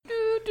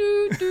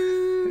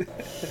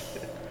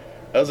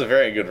That was a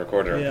very good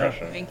recorder Yeah.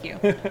 impression. Thank you.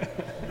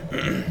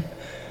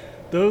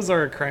 Those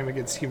are a crime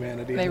against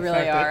humanity. They The really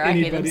fact that are. I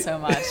hate them anybody- so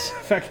much.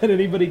 The fact that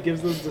anybody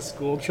gives those to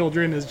school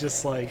children is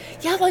just like...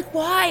 Yeah, like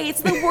why?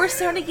 It's the worst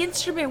sounding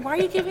instrument. Why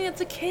are you giving it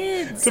to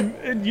kids?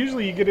 And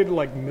usually you get into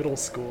like middle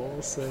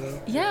school, so...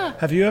 Yeah.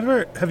 Have you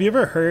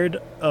ever heard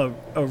a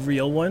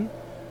real one?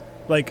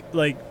 Like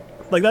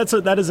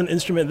that is an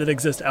instrument that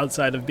exists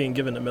outside of being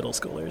given to middle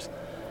schoolers.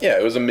 Yeah,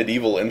 it was a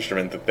medieval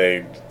instrument that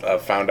they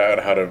found out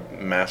how to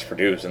mass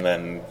produce, and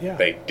then Yeah.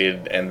 they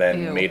did, and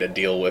then Ew. made a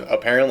deal with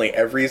apparently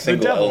every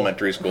single devil.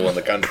 elementary school in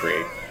the country.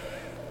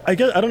 I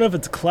don't know if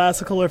it's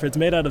classical or if it's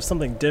made out of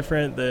something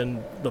different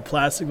than the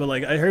plastic, but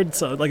like I heard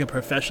like a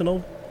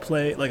professional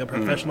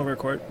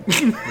recorder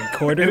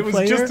It was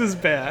player. just as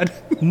bad.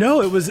 No,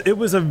 it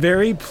was a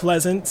very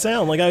pleasant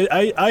sound. Like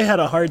I had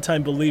a hard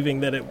time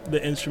believing that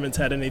the instruments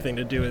had anything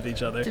to do with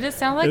each other. Did it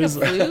sound like It a was-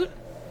 flute?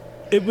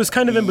 It was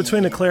kind of in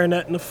between a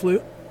clarinet and a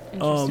flute.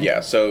 Yeah,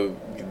 so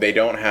they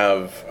don't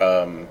have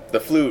the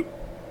flute.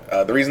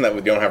 The reason that we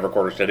don't have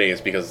recorders today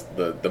is because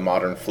the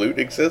modern flute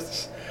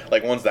exists.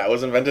 Like, once that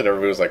was invented,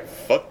 everybody was like,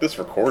 fuck this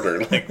recorder.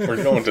 Like,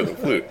 we're going to the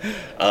flute.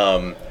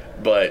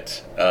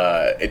 But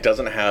it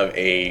doesn't have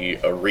a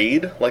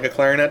reed like a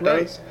clarinet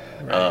does.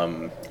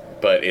 Right.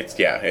 But it's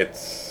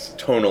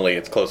tonally,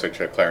 it's closer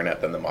to a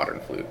clarinet than the modern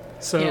flute.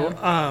 So,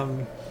 Yeah.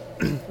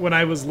 when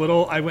I was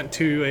little, I went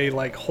to a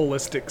like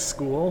holistic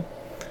school.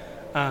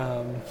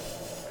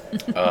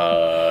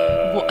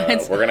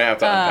 What? We're gonna have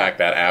to unpack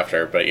that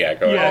after, but yeah,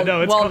 go Yeah, ahead.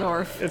 no, it's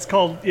Waldorf. it's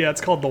called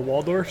the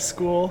Waldorf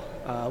School.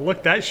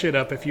 Look that shit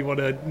up if you want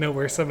to know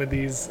where some of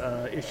these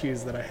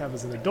issues that I have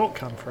as an adult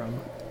come from.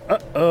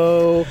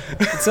 Oh,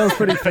 it sounds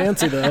pretty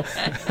fancy though.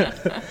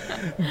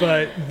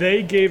 But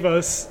they gave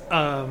us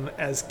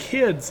as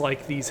kids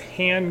like these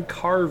hand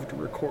carved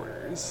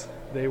recorders.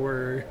 They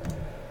were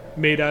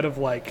made out of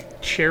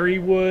like cherry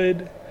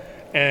wood,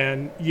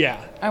 and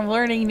yeah, I'm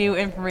learning new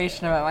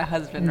information about my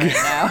husband right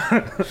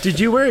now. Did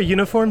you wear a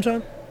uniform,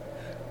 John?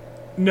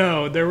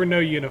 no, there were no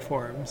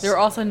uniforms. There were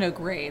also no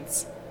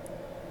grades.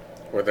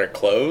 Were there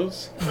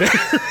clothes?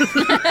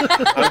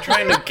 I'm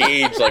trying to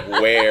gauge like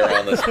where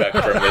on the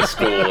spectrum this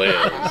school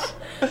is.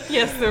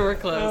 Yes, there were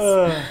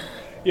clothes.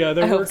 Yeah,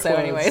 there I were hope so clothes.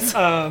 anyways.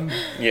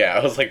 Yeah,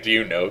 I was like, do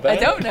you know that? I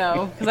don't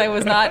know because I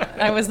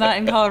was not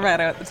in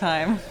Colorado at the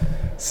time.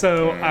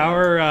 So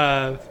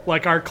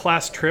our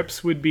class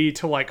trips would be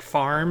to like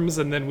farms,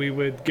 and then we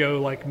would go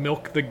like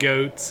milk the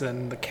goats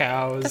and the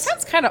cows. That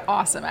sounds kind of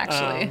awesome,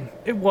 actually.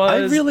 It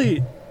was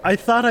I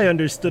thought I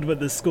understood what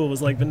this school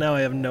was like, but now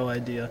I have no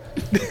idea.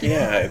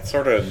 Yeah, it's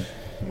sort of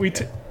we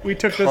took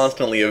this.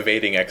 constantly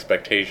evading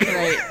expectations.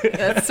 Right.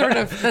 That's sort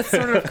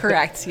of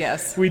correct.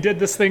 Yes. We did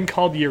this thing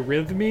called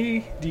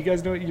eurythmy. Do you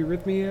guys know what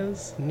eurythmy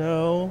is?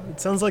 No,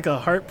 it sounds like a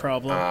heart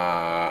problem.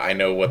 I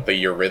know what the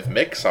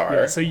Eurythmics are.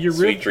 Yeah, so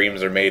Sweet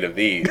dreams are made of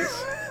these.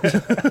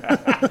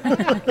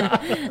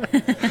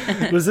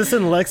 Was this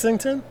in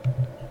Lexington?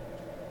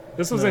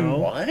 This was No. in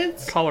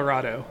What?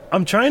 Colorado.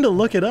 I'm trying to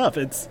look it up.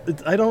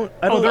 I don't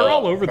Oh, they're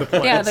all over the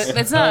place. Yeah,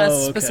 it's not Oh, a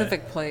okay.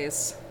 specific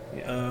place.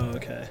 Oh,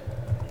 okay.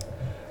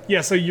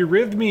 Yeah, so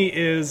eurythmy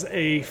is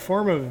a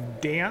form of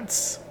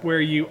dance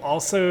where you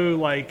also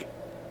like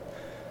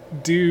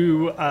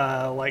do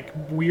like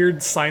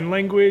weird sign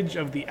language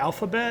of the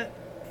alphabet.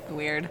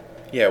 Weird.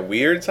 Yeah,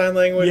 weird sign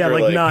language. Yeah, or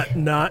like like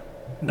not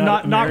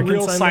Not American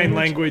real sign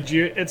language.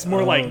 It's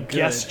more Oh, like good.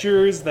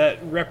 gestures that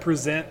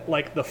represent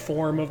like the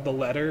form of the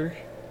letter.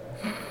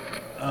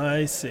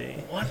 I see.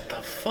 What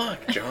the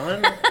fuck,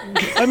 John?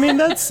 I mean,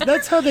 that's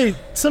how they.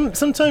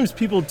 Sometimes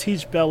people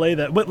teach ballet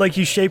that, but like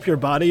you shape your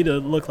body to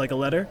look like a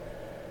letter,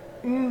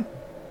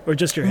 or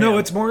just your hand. No,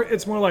 it's more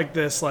like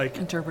this. Like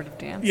Interpretive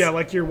dance. yeah,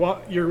 like you're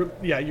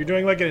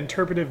doing like an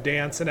interpretive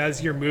dance, and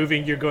as you're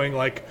moving, you're going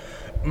like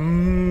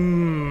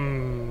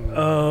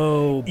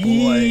Oh boy.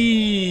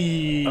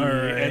 E, All right.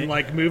 and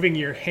like moving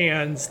your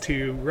hands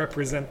to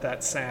represent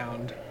that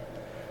sound.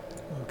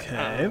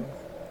 Okay.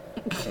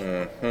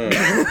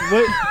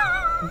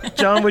 What,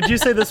 John, would you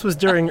say this was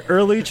during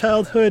early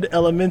childhood,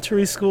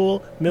 elementary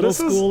school, middle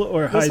school,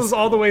 or high This school? was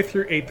all the way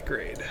through 8th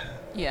grade.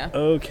 Yeah.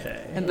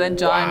 Okay. And then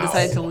John Wow.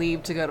 decided to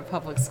leave to go to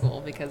public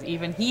school because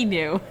even he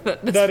knew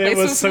that this That place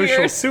it was social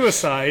weird.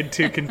 suicide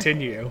to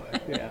continue.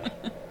 Yeah.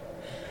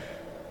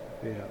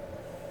 Yeah.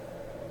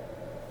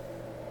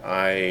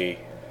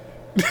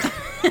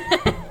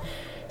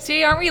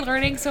 See, aren't we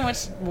learning so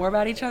much more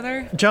about each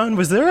other? John,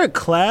 was there a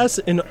class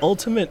in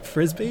ultimate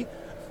frisbee?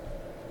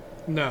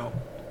 No.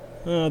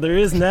 Oh, there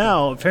is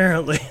now,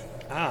 apparently.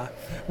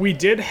 We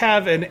did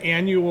have an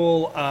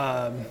annual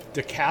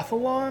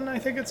decathlon, I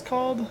think it's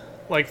called.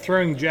 Like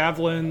throwing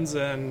javelins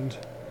and...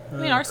 I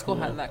mean, our school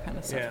had that kind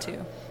of stuff Yeah.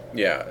 too.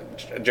 Yeah,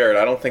 Jared,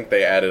 I don't think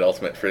they added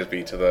Ultimate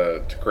Frisbee to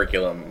the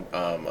curriculum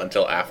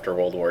until after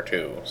World War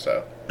II,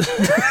 so...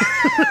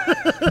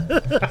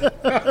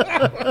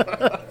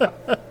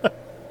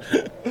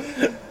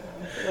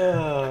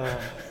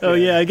 Oh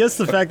yeah, I guess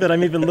the fact that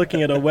I'm even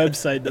looking at a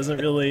website doesn't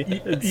really.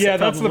 It's Yeah,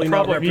 that's the probably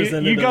not problem. You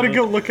representative got to of-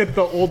 go look at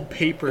the old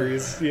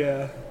papers.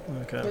 Yeah.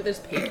 Okay. Wait, there's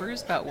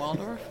papers about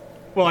Waldorf?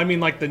 Well, I mean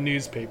like the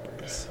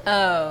newspapers.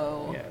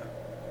 Oh. Yeah.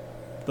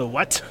 The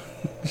what?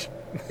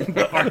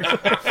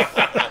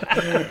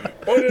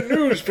 What the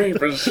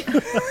newspapers?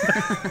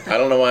 I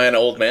don't know why an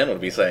old man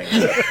would be saying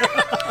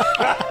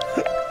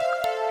that.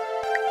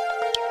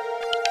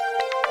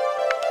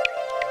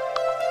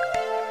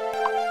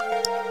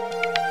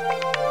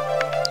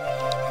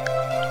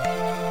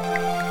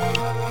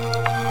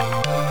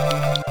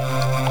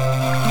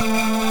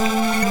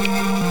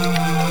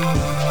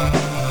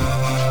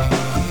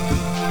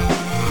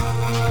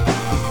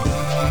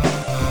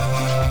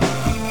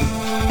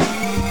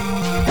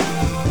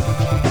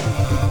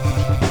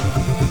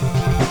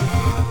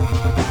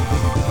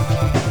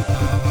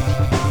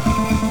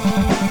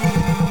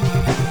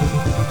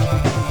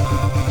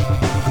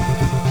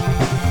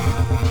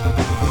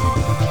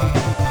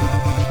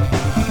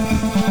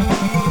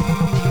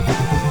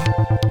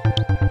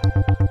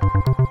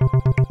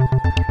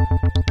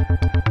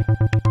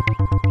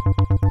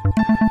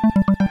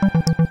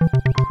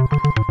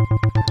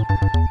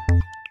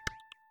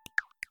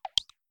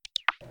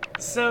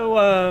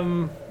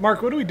 So,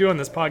 Mark, what do we do on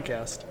this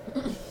podcast?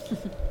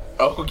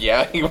 Oh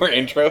yeah, you were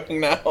introing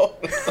now.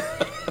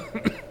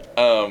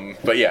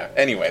 But yeah.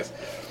 Anyways,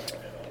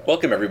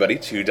 welcome everybody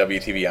to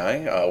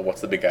WTBI.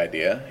 What's the Big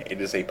Idea? It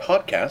is a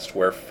podcast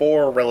where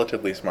four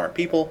relatively smart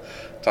people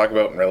talk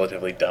about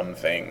relatively dumb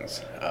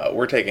things.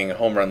 We're taking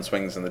home run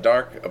swings in the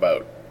dark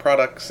about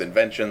products,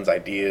 inventions,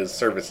 ideas,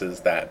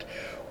 services that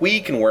we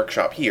can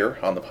workshop here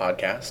on the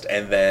podcast,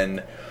 and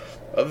then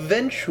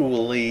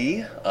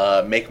eventually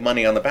make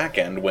money on the back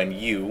end when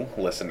you,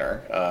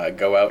 listener,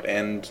 go out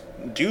and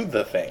do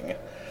the thing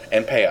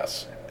and pay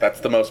us. That's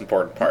the most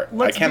important part.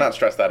 I cannot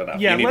stress that enough.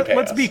 Yeah, you need to pay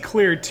let's us. be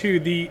clear too.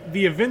 The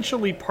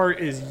eventually part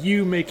is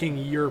you making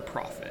your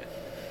profit.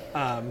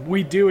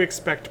 We do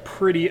expect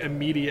pretty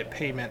immediate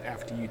payment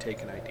after you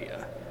take an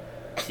idea.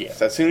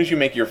 Yes, as soon as you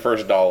make your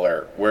first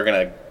dollar, we're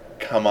gonna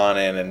come on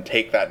in and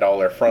take that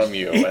dollar from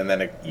you, and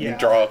then Yeah.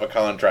 draw up a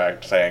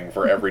contract saying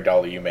for every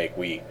dollar you make,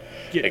 we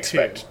Get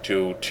expect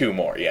two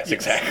more. Yes,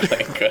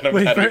 exactly. Good. I'm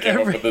Wait, glad we for came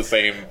every- up with the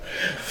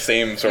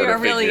same sort We are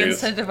of really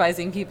figures.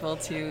 incentivizing people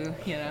to,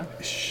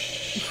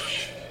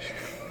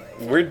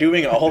 We're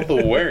doing all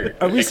the work.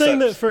 Are we saying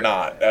that except for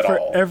not at for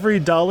all? every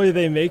dollar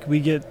they make, we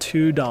get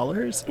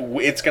 $2?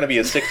 It's going to be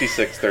a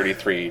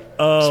 66-33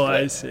 Oh, split.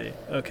 I see.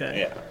 Okay.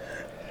 Yeah.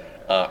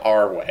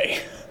 Our way.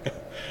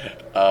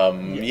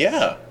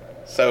 Yeah.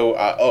 So,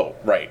 oh,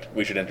 right.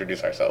 We should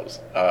introduce ourselves.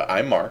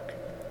 I'm Mark.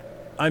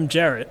 I'm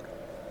Jarrett.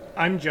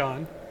 I'm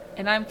John.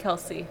 and I'm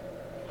Kelsey.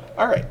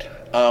 All right.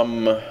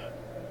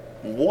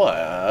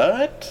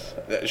 What?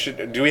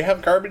 Do we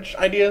have garbage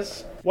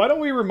ideas? Why don't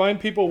we remind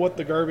people what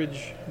the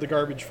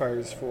garbage fire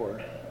is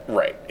for?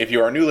 Right. If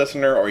you are a new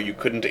listener or you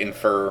couldn't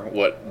infer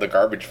what the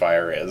garbage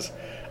fire is,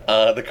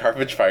 the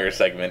garbage fire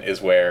segment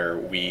is where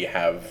we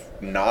have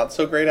not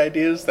so great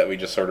ideas that we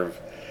just sort of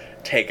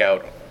take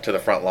out to the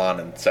front lawn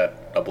and set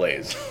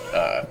ablaze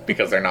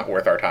because they're not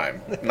worth our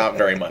time. Not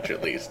very much,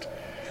 at least.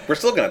 We're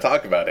still going to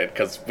talk about it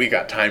because we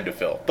got time to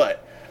fill,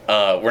 but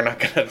we're not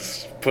going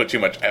to put too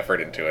much effort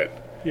into it.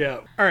 Yeah.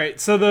 All right.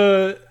 So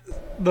the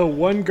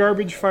one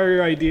garbage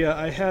fire idea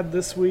I had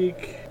this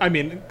week, I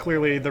mean,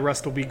 clearly the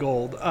rest will be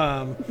gold,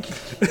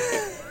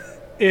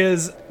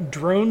 is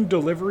drone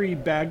delivery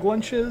bag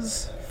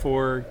lunches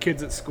for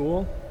kids at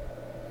school.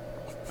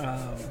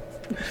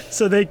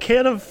 So they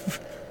can't have.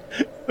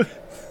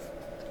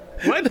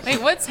 What?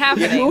 Wait, what's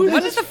happening? who is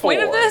What is this the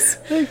point of for? this?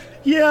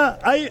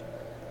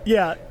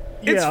 Yeah.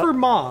 It's for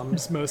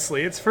moms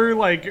mostly. It's for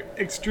like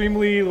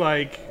extremely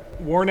like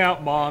worn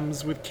out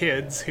moms with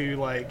kids who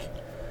like You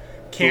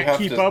can't have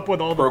keep to up with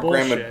all the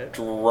program bullshit. a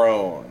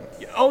drone.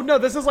 Oh no,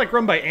 this is like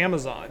run by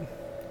Amazon.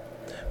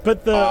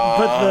 But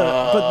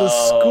the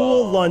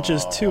school lunch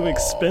is too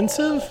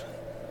expensive,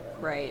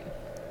 Right.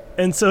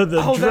 and so the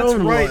Oh, that's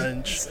drone right.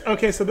 lunch.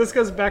 Okay, so this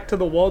goes back to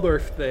the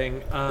Waldorf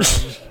thing.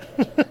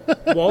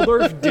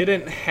 Waldorf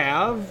didn't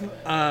have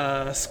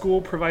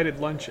school-provided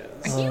lunches.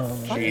 Are you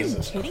fucking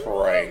Jesus kidding me?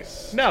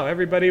 Christ. No,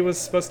 everybody was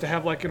supposed to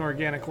have like an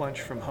organic lunch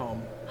from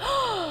home.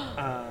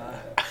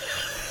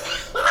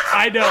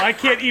 I know, I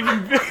can't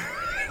even.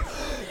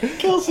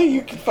 Kelsey,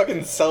 you can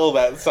fucking sell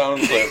that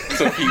sound clip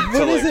to people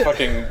to is like it?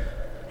 fucking.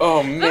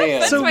 Oh man.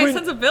 That's So my when-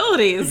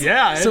 sensibilities.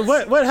 Yeah. So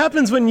it's- what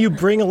happens when you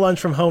bring a lunch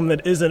from home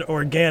that isn't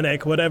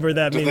organic, whatever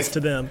that means to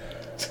them?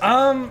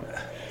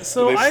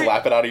 So they I,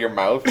 slap it out of your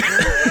mouth.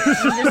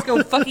 You just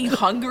go fucking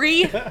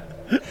hungry.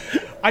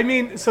 I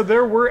mean, so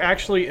there were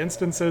actually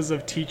instances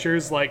of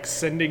teachers like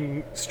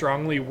sending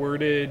strongly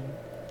worded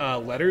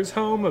letters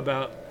home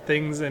about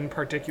things in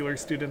particular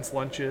students'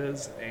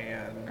 lunches, Are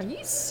and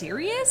you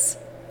serious?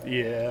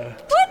 yeah,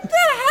 What the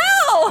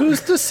hell?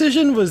 Whose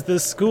decision was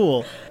this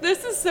school?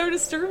 This is so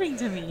disturbing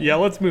to me. yeah.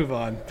 Let's move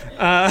on.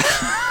 I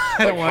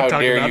don't want How to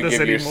talk dare about you this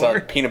give your anymore.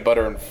 son peanut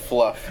butter and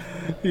fluff?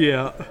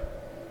 Yeah.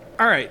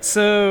 All right.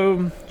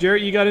 So,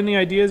 Jarrett, you got any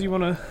ideas you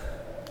want to,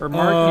 or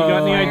Mark, you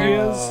got any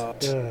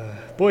ideas?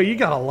 Boy, you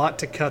got a lot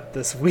to cut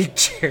this week,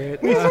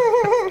 Jarrett.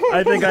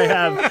 I think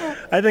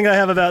I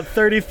have about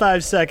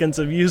 35 seconds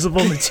of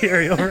usable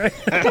material right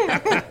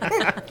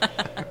now.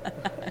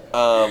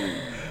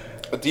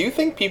 Do you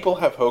think people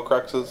have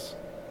Horcruxes?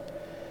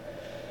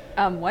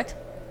 What?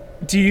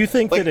 Do you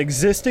think Like- that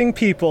existing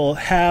people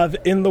have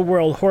in the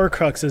world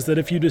Horcruxes that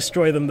if you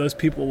destroy them, those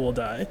people will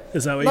die?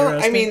 Is that what No, you're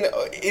asking? I mean,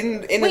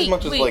 in Wait, as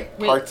much as wait, like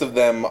wait. parts of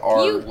them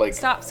are You like.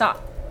 stop.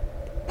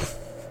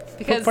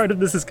 what Because part of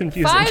this is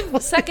confusing?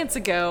 5 seconds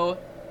ago,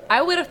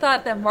 I would have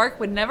thought that Mark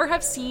would never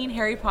have seen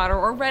Harry Potter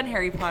or read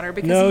Harry Potter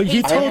because No, he he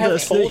hates I told it. have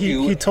us that told he-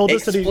 you he told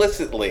us that he-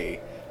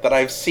 explicitly that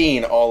I've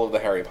seen all of the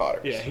Harry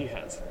Potters. Yeah, he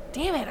has.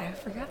 Damn it! I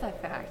forgot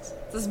that fact.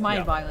 This is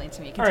mind-boggling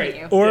to me. All right.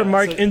 Continue. Or Yeah,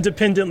 Mark so-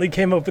 independently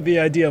came up with the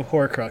idea of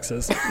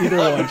Horcruxes. Either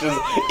one. Which is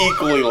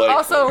equally like.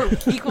 Also,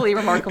 equally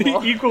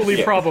remarkable. Equally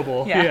Yeah.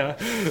 probable. Yeah.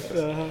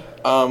 Yeah.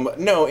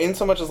 No, in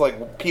so much as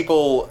like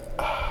people,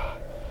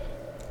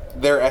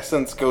 their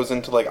essence goes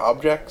into like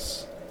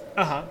objects,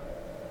 Uh-huh.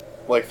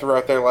 like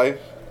throughout their life.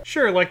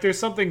 Sure, like there's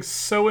something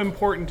so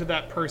important to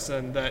that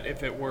person that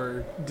if it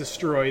were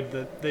destroyed,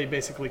 that they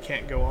basically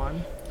can't go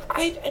on.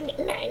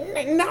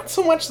 Not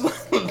so much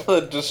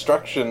the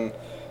destruction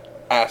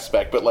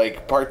aspect, but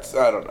like parts.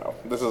 I don't know.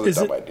 This is a Is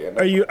dumb it,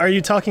 idea. are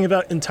you talking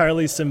about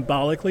entirely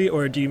symbolically,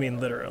 or do you mean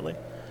literally?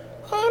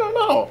 I don't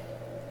know.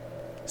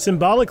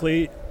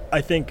 Symbolically, I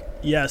think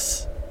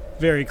yes,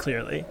 very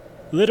clearly.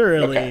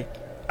 Literally, Okay.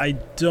 I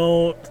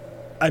don't.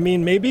 I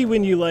mean, maybe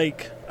when you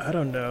like, I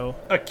don't know.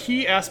 A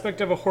key aspect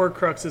of a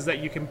Horcrux is that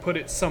you can put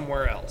it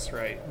somewhere else,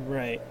 right?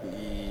 Right.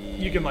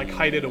 You can like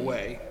hide it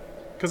away.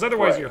 Because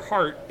otherwise Right. your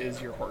heart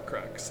is your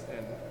Horcrux.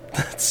 And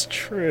That's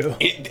true.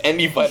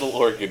 Any vital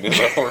organ is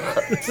a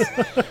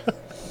Horcrux.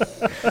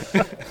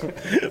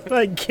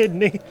 My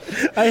kidney.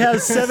 I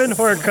have 7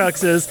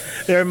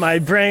 Horcruxes. They're my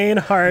brain,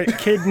 heart,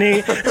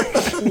 kidney.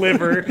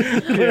 liver.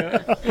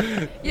 Yeah.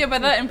 Yeah,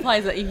 but that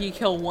implies that if you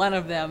kill one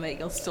of them, that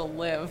you'll still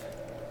live.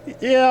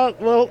 Yeah,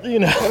 well, you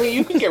know, I mean,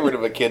 you can get rid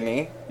of a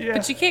kidney. Yeah.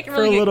 But you can't a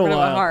really get little rid of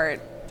while. a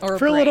heart or a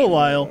for a brain. little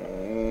while.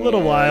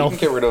 Little You while. can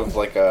get rid of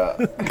like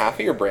a half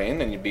of your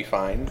brain, and you'd be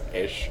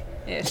fine-ish.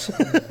 Ish.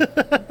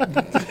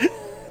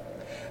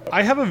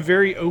 I have a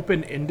very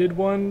open-ended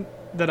one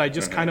that I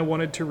just kind of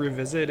wanted to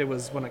revisit. It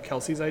was one of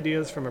Kelsey's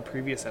ideas from a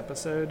previous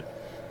episode.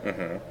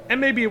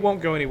 And maybe it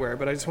won't go anywhere,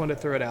 but I just wanted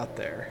to throw it out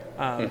there.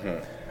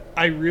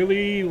 I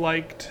really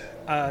liked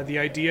the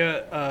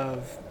idea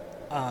of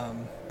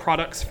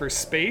products for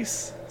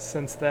space,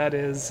 since that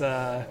is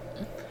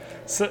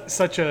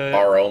such a...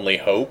 Our only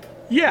hope.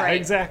 Yeah, Right.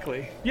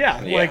 exactly.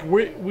 Yeah, Yeah. like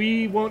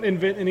we won't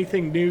invent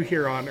anything new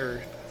here on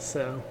Earth,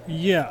 so...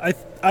 Yeah,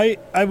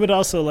 I would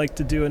also like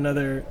to do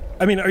another.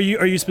 I mean, are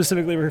you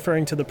specifically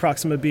referring to the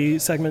Proxima B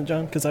segment,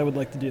 John? Because I would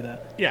like to do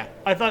that. Yeah,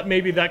 I thought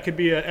maybe that could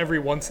be a every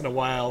once in a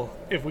while,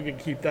 if we could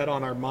keep that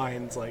on our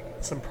minds, like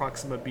some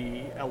Proxima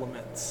B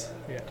elements.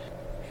 Yeah.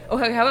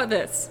 Okay, how about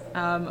this?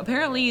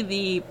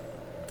 Apparently,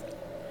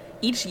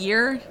 each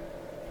year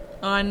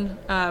on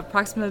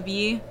Proxima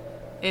B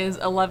is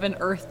 11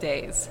 Earth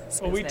days.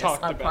 Well, we business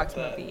talked on about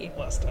Proxima that B.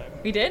 last time.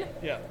 We did?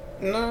 Yeah.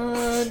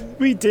 No,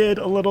 We did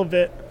a little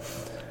bit.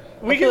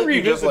 We feel can like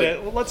you just, revisit like-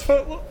 it. Well,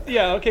 let's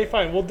yeah, okay,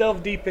 fine. We'll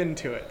delve deep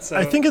into it. So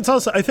I think it's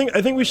also. I think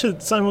we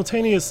should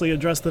simultaneously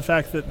address the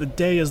fact that the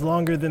day is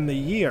longer than the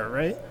year,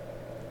 right?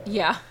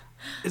 Yeah.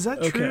 is that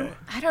Okay. true?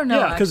 I don't know.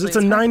 Yeah, because it's a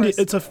actually. hard 90. for us-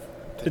 It's a.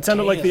 It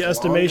sounded like the Day is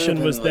estimation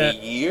longer was than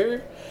that. the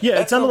year. Yeah,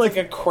 That it sounded sounds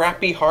like a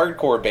crappy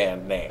hardcore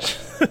band name.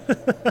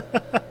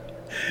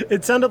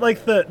 it sounded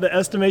like the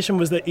estimation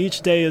was that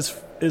each day is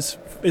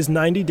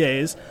 90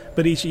 days,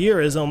 but each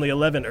year is only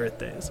 11 Earth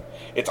days.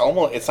 It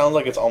sounds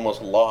like it's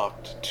almost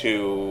locked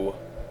to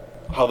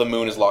how the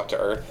moon is locked to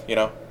Earth. You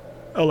know.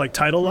 Oh, like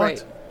tidal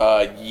locked?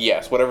 Right.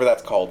 Yes, whatever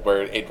that's called,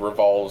 where it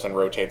revolves and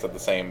rotates at the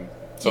same,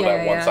 so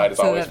that one side is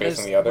So always that there's-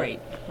 facing the other.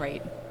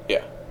 Right.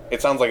 Yeah,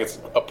 it sounds like it's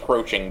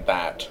approaching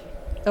that.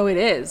 Oh, it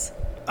is.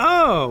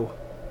 Oh,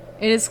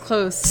 It is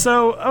close.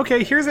 so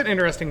okay. Here's an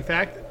interesting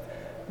fact: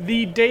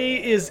 the day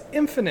is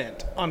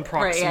infinite on Right.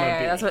 Proxima Yeah.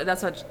 B.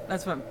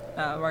 That's what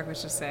Mark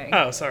was just saying.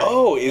 Oh, sorry.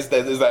 Oh, is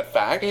that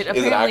fact? It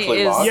Is it apparently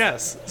actually is. locked?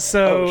 Yes.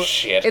 So Oh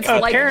shit! It's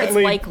God.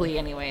 apparently- likely,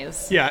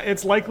 anyways. yeah,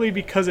 it's likely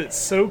because it's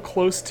so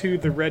close to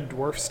the red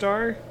dwarf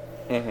star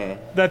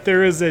that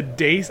there is a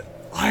day.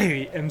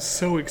 I am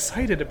so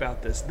excited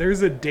about this.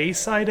 There's a day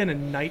side and a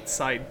night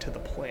side to the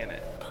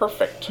planet.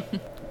 Perfect.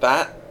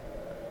 That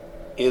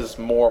is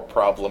more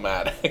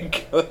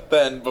problematic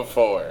than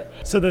before.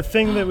 So the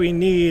thing that we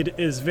need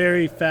is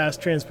very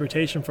fast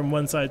transportation from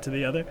one side to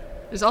the other.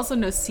 There's also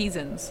no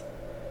seasons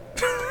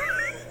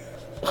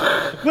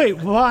Wait,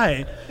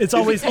 why? It's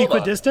always hold on.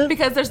 equidistant?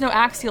 because there's no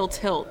axial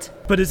tilt.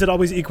 But is it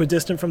always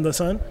equidistant from the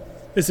sun?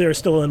 Is there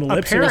still an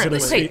ellipse, or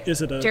Apparently.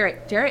 is it a?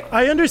 Jarrett.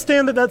 I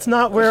understand that that's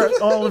not where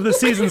all of the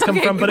seasons come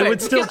Okay, from, but it good.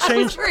 would still I was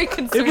change. very It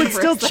concerned would for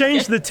a still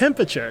change second. the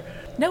temperature.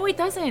 No, it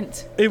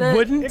doesn't. It The-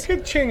 wouldn't. It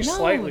could change No.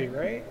 slightly,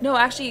 right? No,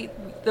 actually,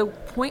 the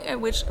point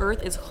at which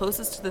Earth is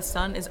closest to the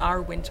sun is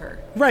our winter.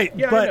 Right,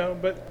 Yeah, but I know,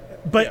 but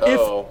but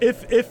Oh.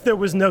 if there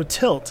was no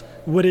tilt,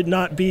 would it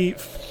not be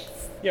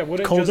Yeah,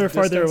 wouldn't colder just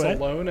farther distance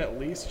away? alone at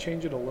least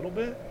change it a little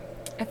bit?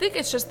 I think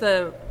it's just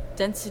the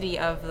density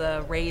of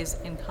the rays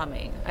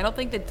incoming. I don't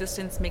think the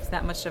distance makes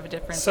that much of a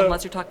difference So-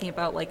 unless you're talking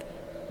about like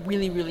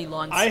really, really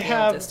long I scale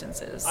have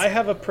distances. I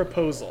have a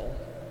proposal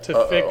to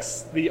Uh-oh.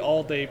 fix the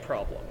all-day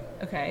problem.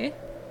 Okay.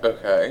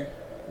 Okay.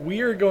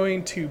 We are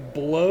going to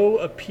blow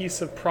a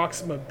piece of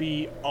Proxima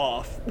B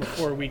off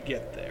before we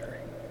get there.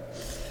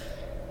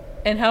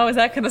 And how is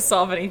that going to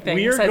solve anything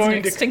We are besides an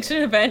going to-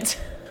 extinction event?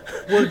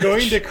 We're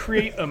going to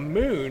create a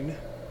moon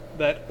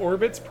that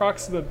orbits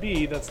Proxima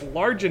B that's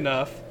large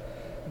enough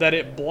that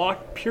it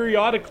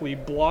periodically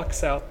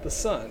blocks out the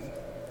sun.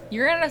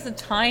 You're going to have to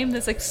time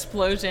this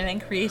explosion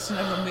and creation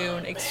of a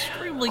moon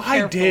extremely I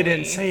carefully.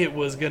 didn't say it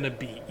was gonna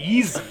be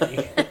easy.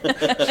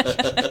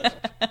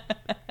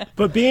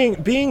 But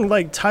being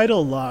like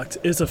tidal locked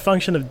is a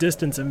function of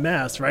distance and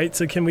mass, right?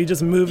 So can we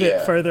just move it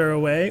Yeah. further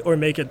away, or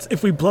make it?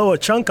 If we blow a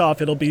chunk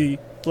off, it'll be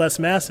less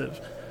massive.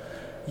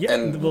 Yeah,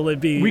 And Will it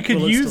be? we could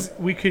will it use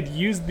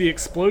still- the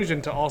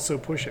explosion to also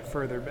push it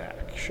further back.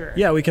 Sure.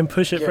 Yeah, we can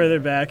push it Yeah. further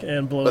back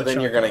and blow. But a then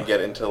chunk you're gonna off.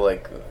 get into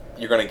like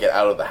you're gonna get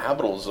out of the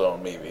habitable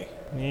zone maybe.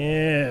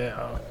 Yeah.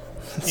 Yeah,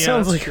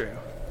 Sounds that's like true.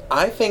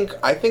 I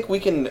think we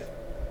can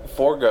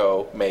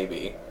forego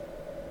maybe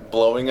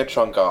blowing a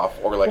chunk off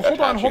or like Well,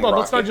 attaching hold on.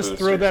 Let's not rocket just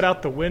boosters. throw that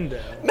out the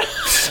window.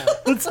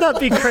 Let's not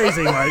be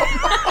crazy, Mike.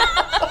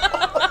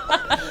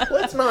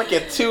 Let's not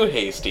get too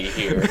hasty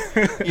here.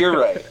 You're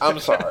right. I'm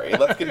sorry.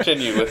 Let's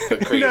continue with the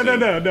crazy.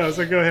 No.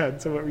 So go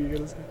ahead. So what were you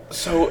gonna say?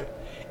 So,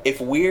 if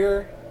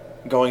we're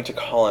going to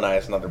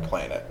colonize another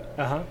planet,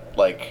 Uh huh.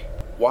 like,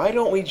 why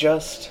don't we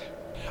just...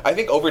 I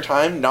think over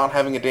time, not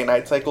having a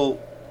day-night cycle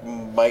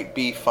might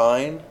be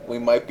fine. We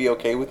might be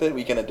okay with it.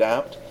 We can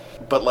adapt.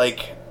 But,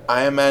 like,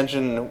 I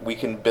imagine we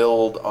can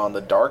build on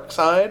the dark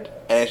side,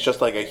 and it's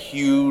just like a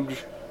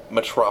huge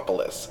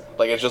metropolis.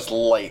 Like, it's just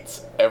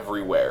lights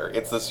everywhere.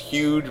 It's this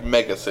huge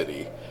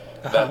megacity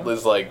that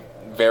is, like,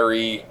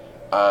 very...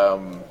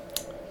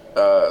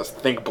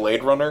 think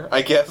Blade Runner,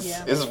 I guess,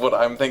 Yeah. is what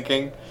I'm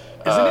thinking.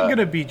 Isn't it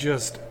gonna be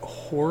just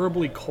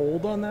horribly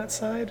cold on that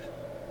side?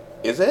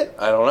 Is it?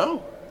 I don't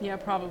know. Yeah,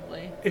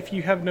 probably. If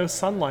you have no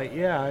sunlight,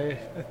 yeah.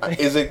 I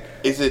think,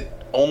 Is it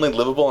only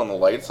livable on the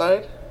light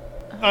side?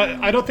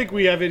 I don't think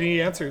we have any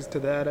answers to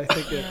that. I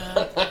think it.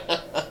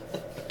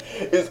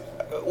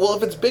 Well,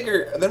 if it's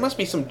bigger, there must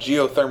be some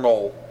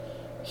geothermal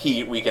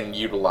heat we can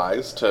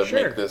utilize to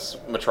Sure. make this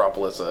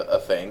metropolis a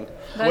thing.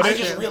 That's I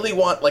just true. really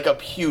want like a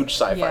huge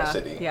sci-fi Yeah.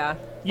 city. Yeah. Like,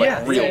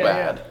 Yeah, real yeah,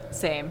 bad.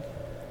 Same.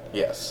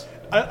 Yes.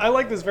 I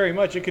like this very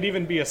much. It could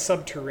even be a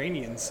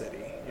subterranean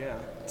city. Yeah.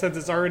 Since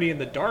it's already in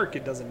the dark,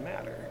 it doesn't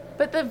matter.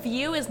 But the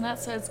view is not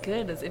so as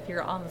good as if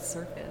you're on the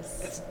surface.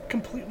 It's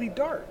completely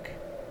dark.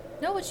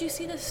 No, but you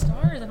see the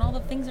stars and all the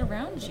things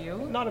around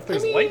you. Not if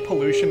there's light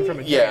pollution from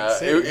a Yeah, giant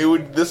city. it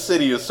would. This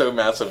city is so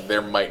massive,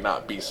 there might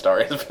not be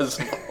stars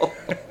visible.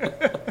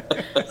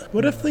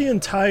 What if the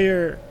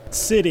entire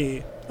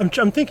city? I'm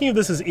thinking of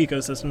this as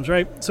ecosystems,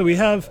 right? So we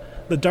have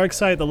the dark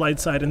side, the light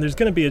side, and there's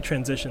going to be a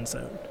transition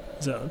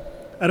zone.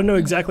 I don't know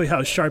exactly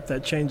how sharp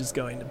that change is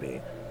going to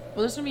be.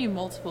 Well, there's going to be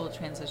multiple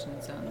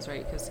transition zones,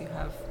 right? Because you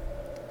have,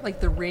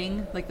 like, the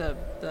ring, like the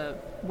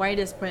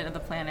widest point of the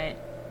planet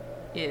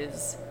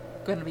is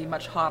going to be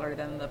much hotter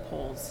than the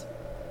poles.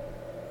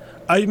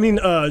 I mean,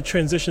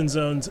 transition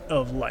zones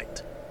of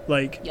light,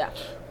 like Yeah.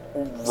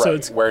 Right, So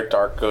it's- where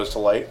dark goes to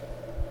light.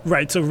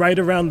 right. So right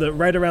around the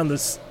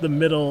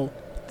middle.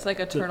 It's like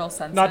eternal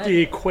sunset. Not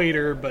the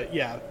equator, but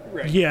yeah.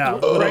 Right. Yeah,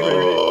 Right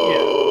where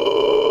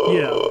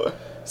it- yeah.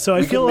 So I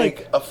We feel could like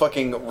make a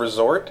fucking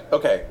resort.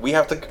 Okay, we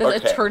have to. The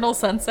Okay. eternal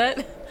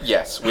sunset.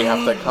 Yes, we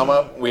have to come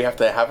up. We have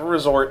to have a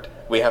resort.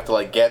 We have to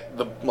like get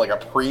a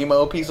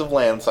primo piece of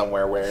land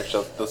somewhere where it's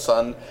just the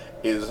sun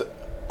is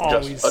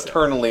Always just set.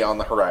 eternally on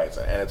the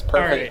horizon, and it's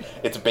perfect.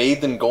 Alright. It's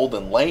bathed in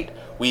golden light.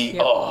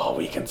 Yep.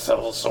 We can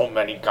sell so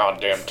many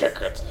goddamn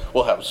tickets.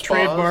 We'll have spas,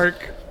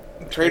 Trademark,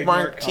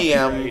 trademark,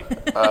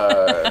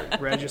 TM,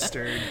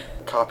 registered.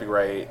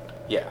 copyright.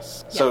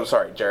 Yes. So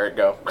sorry, Jarrett.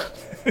 Go.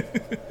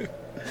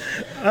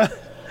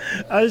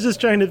 I was just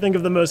trying to think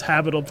of the most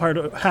habitable part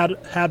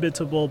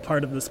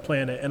of this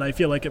planet, and I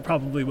feel like it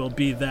probably will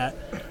be that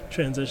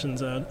transition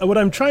zone. What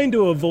I'm trying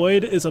to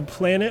avoid is a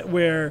planet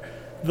where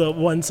the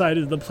one side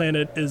of the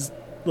planet is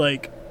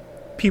like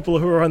people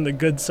who are on the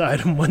good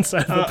side, and one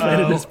side of the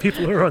planet is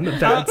people who are on the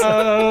bad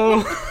side.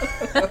 Oh,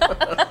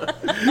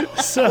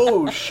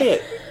 Oh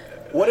shit!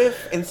 What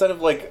if instead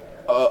of like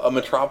a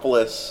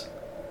metropolis,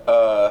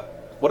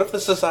 what if the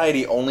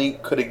society only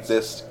could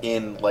exist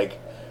in like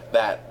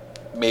that?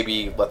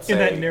 Maybe let's say in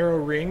that narrow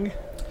ring.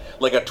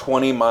 like a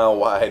 20-mile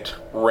wide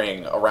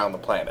ring around the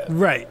planet.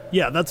 Right.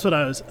 Yeah, that's what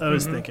I was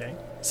thinking.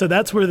 So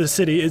that's where the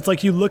city. It's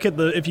like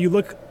if you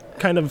look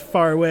kind of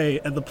far away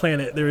at the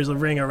planet, there is a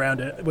ring around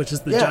it, which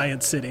is the Yeah.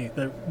 giant city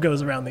that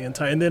goes around the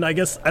entire. And then I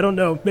guess I don't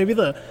know. Maybe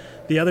the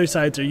other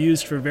sides are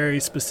used for very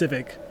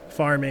specific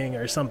farming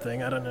or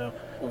something. I don't know.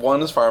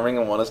 One is farming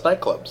and one is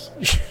nightclubs.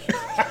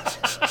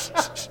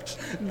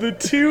 The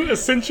two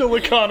essential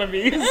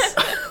economies.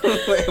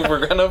 If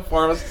we're gonna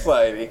form a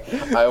society,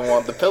 I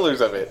want the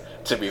pillars of it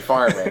to be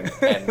farming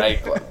and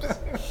nightclubs.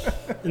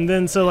 And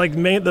then, so like,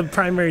 the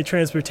primary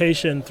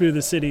transportation through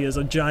the city is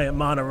a giant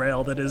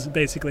monorail that is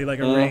basically like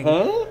a ring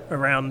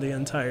around the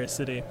entire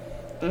city.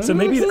 So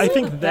maybe I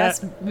think that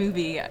Best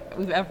movie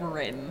we've ever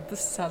written. This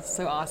sounds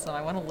so awesome.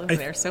 I want to live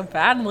there so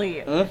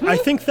badly. I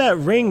think that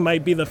ring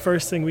might be the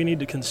first thing we need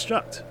to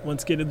construct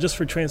once get it, just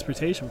for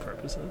transportation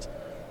purposes.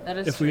 That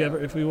is If true.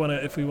 we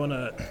want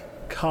to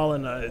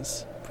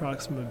colonize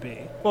Proxima B.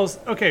 Well,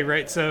 okay,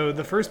 right. So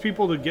the first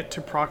people to get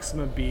to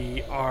Proxima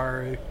B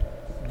are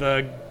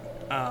the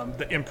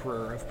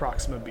Emperor of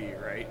Proxima B,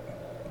 right?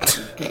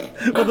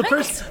 Well,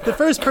 the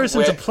first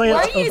person to Wait, plant.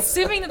 Why are you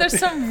assuming that there's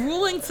some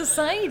ruling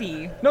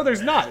society? No,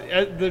 there's not.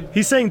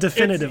 He's saying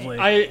definitively.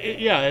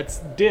 It's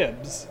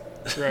dibs,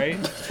 right?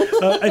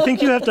 I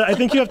think you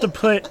have to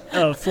put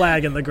a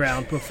flag in the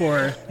ground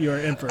before you're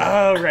emperor.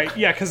 Oh, right.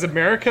 Yeah, because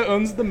America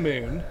owns the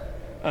moon.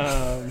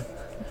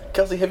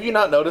 Kelsey, have you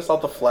not noticed all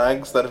the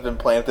flags that have been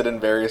planted in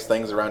various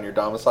things around your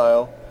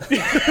domicile?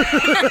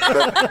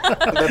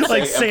 that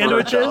Like say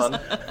Emperor sandwiches? John.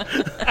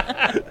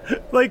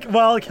 Like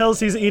while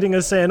Kelsey's eating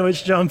a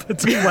sandwich, John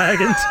puts a flag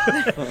into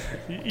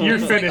it. You're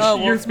finished. oh,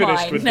 well, You're it's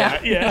finished mine with now.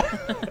 that.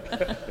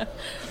 Yeah.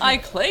 I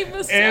claim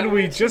this. And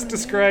we sandwich. just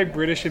described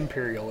British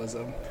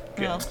imperialism.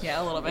 Good. Well,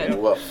 yeah, a little bit.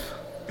 Woof.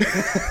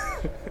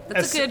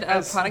 That's a good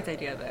as- product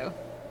idea, though.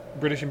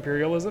 British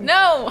imperialism?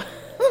 No!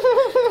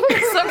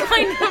 Some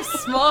kind of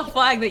small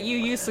flag that you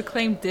use to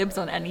claim dibs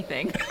on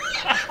anything.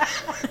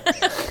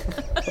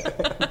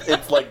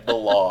 It's like the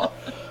law.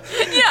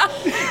 Yeah,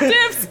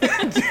 dibs!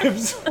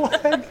 Dibs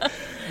flag?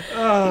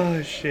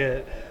 Oh,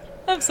 shit.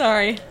 I'm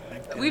sorry.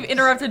 We've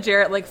interrupted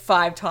Jarrett like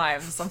 5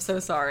 times. I'm so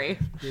sorry.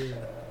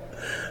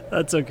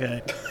 That's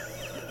okay.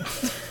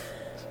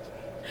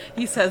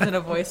 He says in a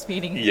voice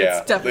meeting, Yeah,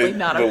 it's definitely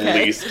not the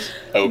okay. least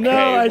okay. No,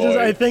 I voice.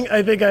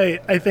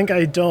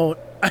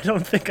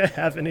 don't think I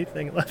have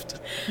anything left.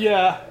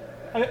 Yeah.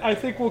 I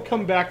think we'll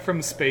come back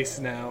from space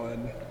now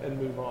and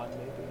move on,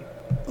 maybe.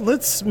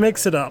 Let's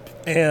mix it up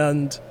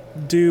and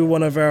do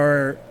one of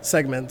our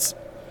segments.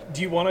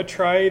 Do you want to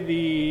try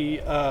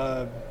the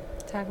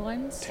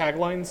Taglines?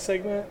 tagline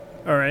segment?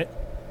 All right.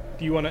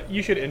 Do you want to?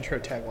 You should intro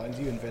taglines.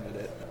 You invented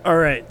it. All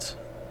right.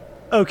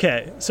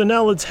 Okay, so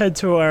now let's head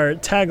to our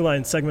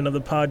tagline segment of the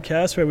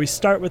podcast where we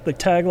start with the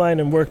tagline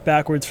and work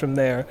backwards from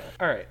there.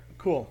 All right.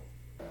 Cool.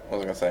 What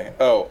was I gonna say?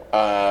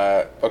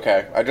 Oh,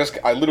 okay.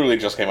 I literally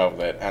just came up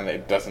with it, and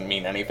it doesn't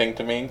mean anything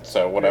to me,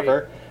 so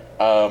whatever.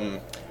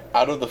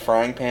 Out of the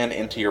frying pan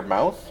into your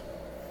mouth.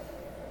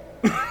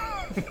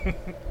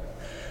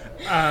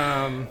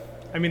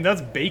 I mean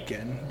that's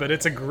bacon, but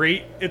it's a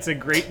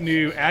great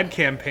new ad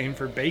campaign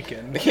for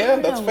bacon. Yeah,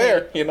 that's No, fair.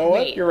 wait. You know what?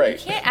 Wait, You're right.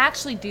 You can't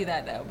actually do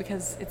that, though,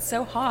 because it's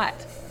so hot.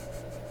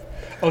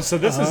 Oh, so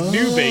this is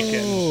new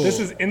bacon. This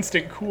is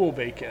instant cool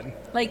bacon.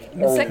 Like,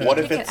 the second what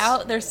you if take it it's-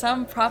 out, there's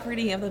some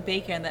property of the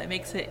bacon that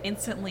makes it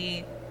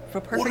instantly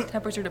for perfect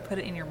temperature to put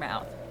it in your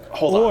mouth.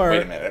 Hold Or- on,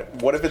 wait a minute.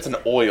 What if it's an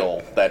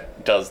oil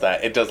that does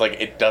that? It does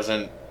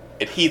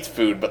it heats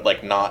food, but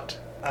like not.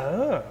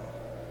 Oh.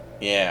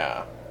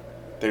 Yeah.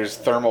 There's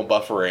thermal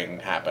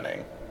buffering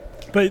happening.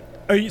 But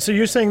so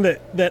you're saying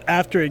that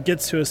after it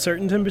gets to a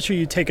certain temperature,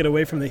 you take it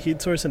away from the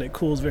heat source and it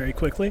cools very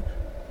quickly?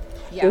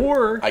 Yeah.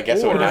 Or I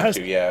guess it would Or it have has-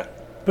 to, yeah.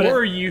 But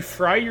or you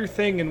fry your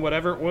thing in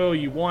whatever oil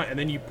you want, and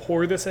then you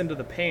pour this into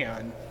the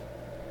pan,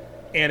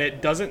 and it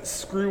doesn't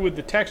screw with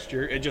the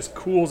texture. It just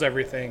cools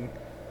everything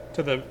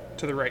to the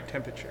right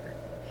temperature.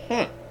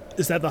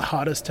 is that the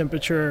hottest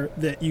temperature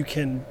that you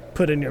can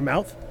put in your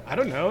mouth? I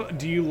don't know.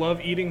 Do you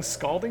love eating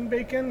scalding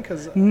bacon?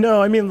 Because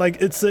No, I mean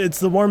like it's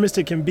the warmest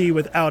it can be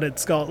without it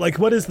scald. Like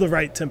what is the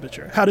right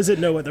temperature? How does it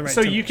know what the right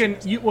so temperature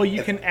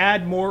you can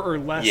add more or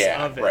less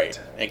Yeah, of it right.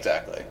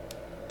 Exactly.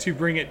 to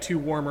bring it to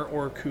warmer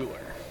or cooler,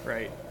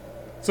 right?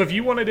 So if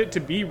you wanted it to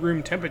be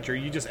room temperature,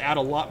 you just add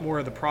a lot more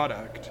of the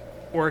product.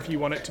 Or if you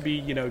want it to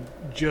be,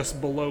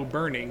 just below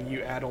burning,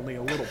 you add only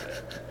a little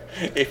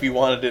bit. If you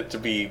wanted it to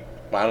be,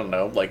 I don't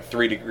know, like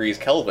 3 degrees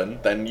Kelvin,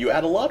 then you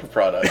add a lot of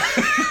product.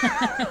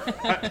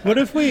 What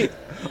if we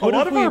A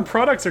lot of our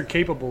products are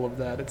capable of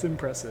that. It's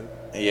impressive.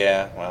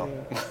 Yeah, well.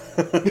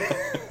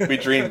 We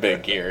dream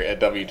big here at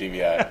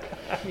WTVI.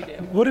 We do.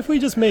 What if we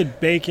just made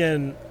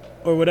bacon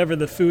or whatever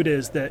the food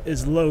is that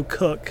is low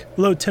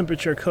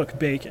temperature cook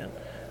bacon?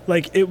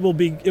 Like it will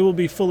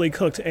be fully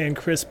cooked and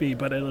crispy,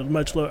 but at a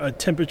much lower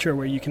temperature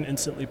where you can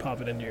instantly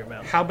pop it into your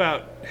mouth. How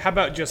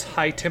about just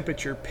high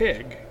temperature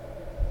pig?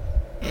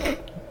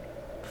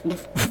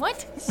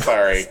 What?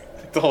 Sorry.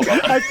 Hold on.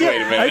 Wait a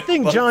minute. I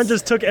think John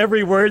just took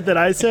every word that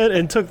I said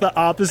and took the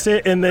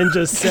opposite and then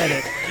just said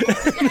it.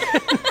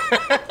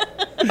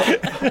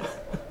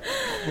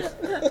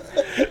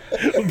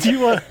 Do you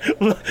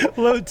want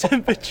low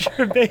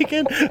temperature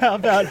bacon? How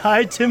about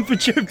high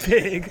temperature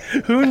pig?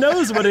 Who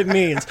knows what it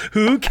means?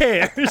 Who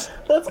cares?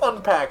 Let's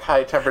unpack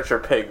high temperature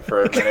pig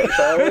for a minute,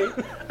 shall we?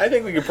 I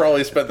think we could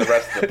probably spend the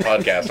rest of the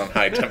podcast on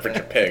high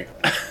temperature pig.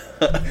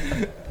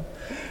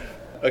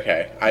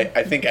 Okay,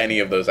 I think any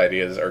of those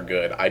ideas are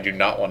good. I do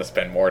not want to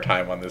spend more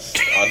time on this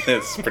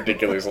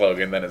particular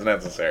slogan than is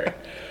necessary.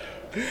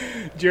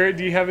 Jared,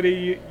 do you have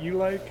any you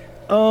like?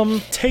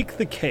 Take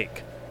the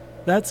cake.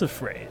 That's a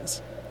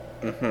phrase.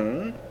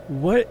 Mm-hmm.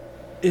 What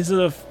is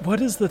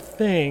the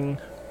thing?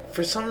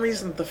 For some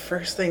reason, the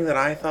first thing that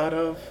I thought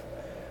of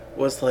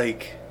was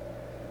like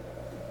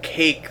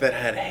cake that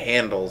had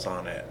handles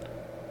on it.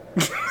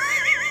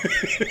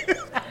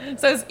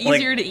 So it's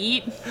easier to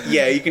eat.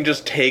 Yeah, you can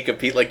just take a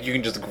piece, like you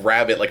can just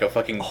grab it like a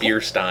fucking beer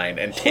stein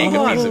and take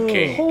a piece of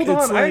cake. Hold It's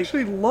on, I like-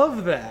 actually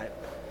love that.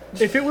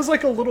 If it was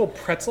like a little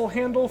pretzel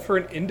handle for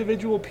an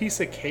individual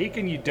piece of cake,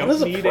 and you don't What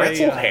is a need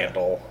pretzel a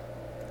handle?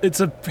 It's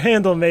a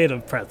handle made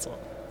of pretzel.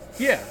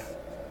 Yeah,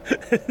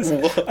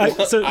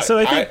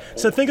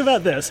 So think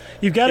about this.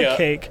 You've got Yeah. a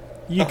cake.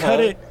 You cut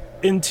it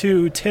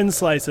into 10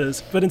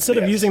 slices, but instead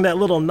of Yes. using that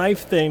little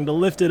knife thing to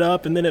lift it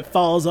up and then it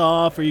falls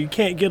off or you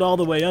can't get all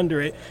the way under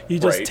it, you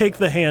just Right. take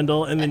the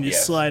handle and then you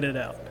Yes. slide it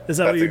out. Is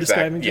that what you're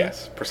describing? Jim?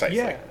 Yes, precisely.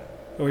 yeah.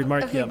 Or we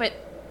mark Okay, yep. but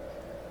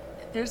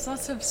there's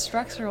lots of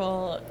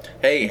structural.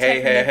 Hey.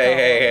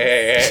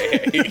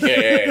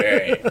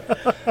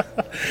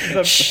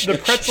 The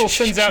pretzel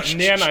sends out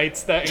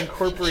nanites that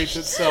incorporates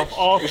itself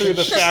all through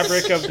the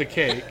fabric of the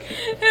cake.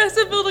 It has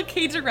to build a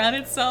cage around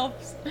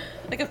itself,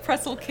 like a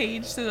pretzel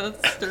cage, so that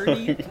it's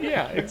sturdy.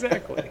 Yeah,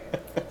 exactly.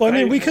 Well, I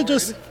mean, I we could ignored.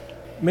 just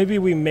maybe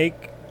we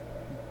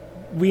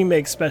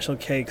make special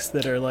cakes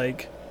that are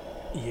like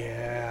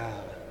Yeah.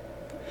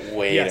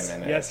 Wait Yes, a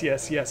minute.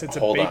 yes. It's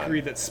Hold a on.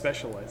 bakery that's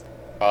specialized.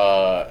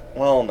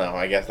 Well, no,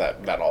 I guess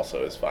that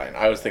also is fine.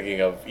 I was thinking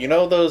of, you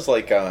know those,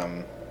 like,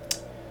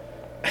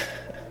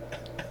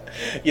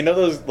 you know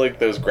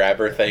those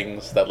grabber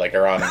things that, like,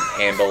 are on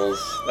handles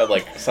that,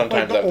 like,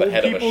 sometimes Like the have the old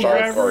head of a people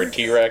shark or a grabbers?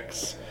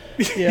 T-Rex,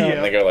 yeah.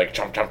 and they go, like,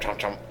 chomp, chomp,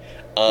 chomp,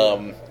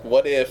 chomp.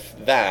 What if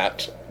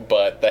that,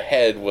 but the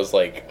head was,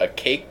 like, a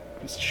cake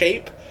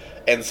shape,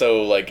 and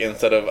so, like,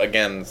 instead of,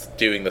 again,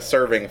 doing the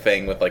serving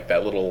thing with, like,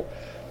 that little,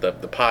 the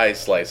pie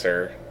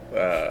slicer,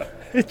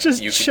 It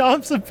just You-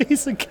 chomps a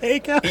piece of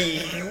cake out.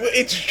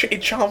 it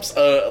chomps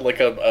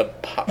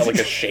like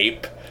a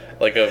shape,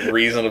 like a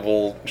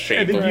reasonable shape.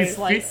 And then, of- Right. you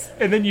Slice.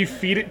 and then you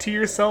feed it to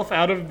yourself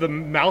out of the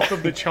mouth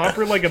of the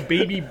chomper like a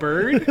baby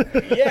bird.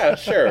 Yeah,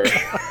 sure.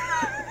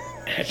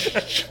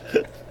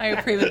 I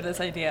approve of this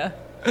idea.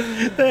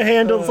 The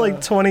handle's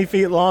like 20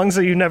 feet long,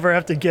 so you never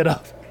have to get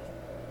up.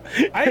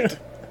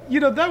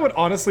 That would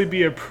honestly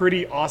be a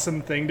pretty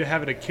awesome thing to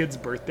have at a kid's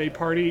birthday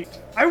party.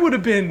 I would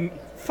have been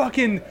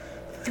fucking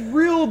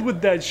thrilled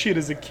with that shit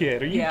as a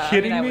kid. Are you Yeah, I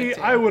kidding mean, I me? would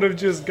too. I would have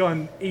just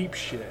gone ape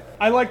shit.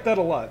 I like that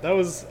a lot. That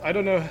was, I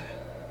don't know.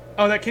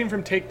 Oh, that came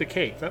from Take the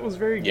Cake. That was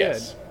very good.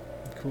 Yes.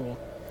 Cool.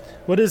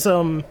 What is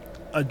a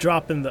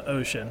drop in the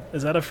ocean?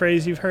 Is that a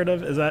phrase you've heard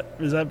of? Is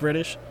that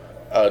British?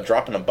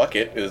 Drop in a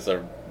bucket is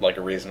a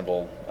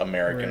reasonable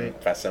American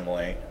Right.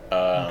 facsimile.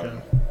 Okay.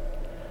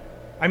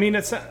 I mean,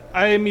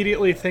 I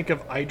immediately think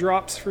of eye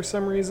drops for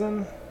some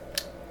reason.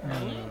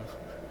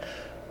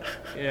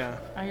 Yeah.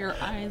 Are your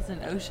eyes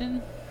an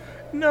ocean?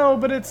 No,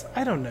 but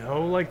I don't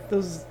know, like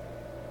those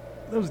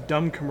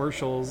dumb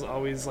commercials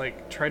always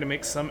like try to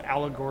make some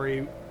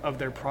allegory of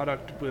their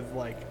product with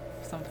like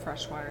Some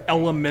freshwater.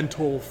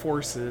 elemental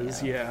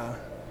forces. Yeah.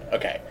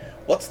 Okay,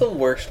 what's the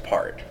worst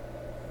part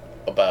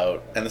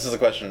about? And this is a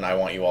question I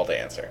want you all to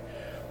answer.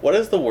 What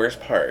is the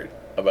worst part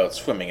about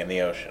swimming in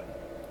the ocean?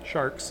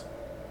 Sharks.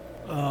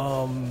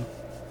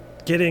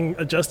 Getting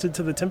adjusted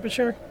to the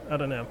temperature? I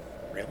don't know.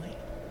 Really?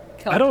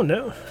 I don't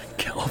know.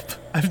 Kelp.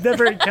 I've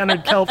never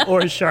encountered kelp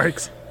or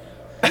sharks.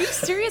 Are you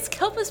serious?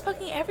 Kelp is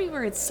fucking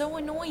everywhere. It's so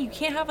annoying. You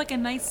can't have like a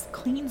nice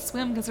clean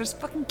swim because there's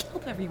fucking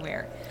kelp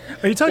everywhere.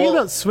 Are you talking Well-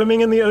 about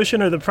swimming in the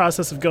ocean or the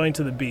process of going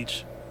to the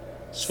beach?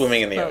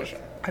 Swimming in the Both. ocean.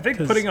 I think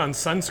 'Cause- putting on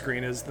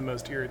sunscreen is the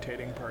most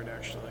irritating part,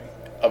 actually.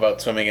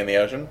 About swimming in the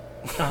ocean?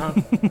 Uh-huh.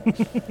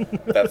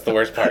 That's the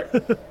worst part.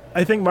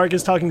 I think Mark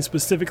is talking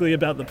specifically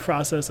about the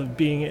process of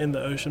being in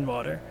the ocean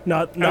water,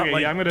 not Okay,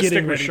 like yeah, I'm gonna getting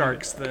stick with ready to-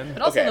 sharks then.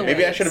 But also Okay, the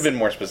maybe I waves. should have been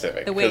more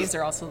specific. The 'cause waves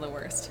are also the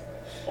worst.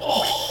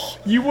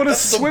 You want to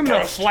That's the swim in a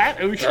best. flat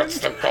ocean? That's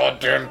the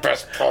goddamn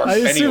best part. I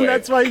assume Anyway,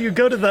 that's why you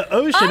go to the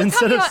ocean I'm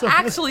instead talking of about somewhere.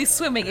 actually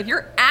swimming. If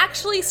you're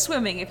actually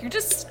swimming, if you're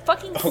just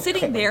fucking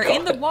sitting my there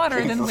in the God. water,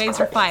 then the Jesus waves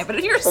are Christ. fine. But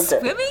if you're Okay.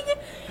 swimming,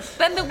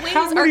 then the waves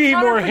How are many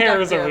more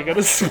hairs are we counterproductive.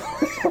 gonna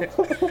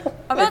swim?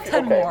 About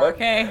 10 more,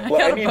 okay? Well,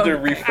 I got a need to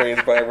boat.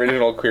 rephrase my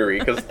original query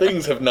because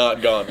things have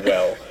not gone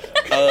well.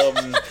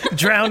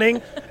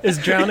 Drowning is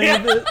drowning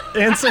the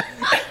answer.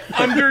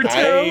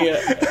 Undertow.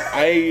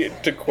 I,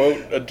 to quote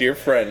a dear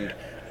friend,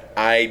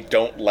 I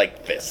don't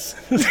like this.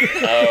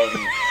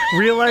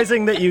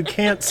 Realizing that you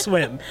can't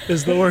swim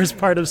is the worst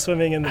part of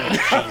swimming in the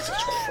ocean. Jesus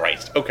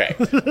Christ. Okay,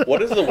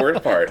 what is the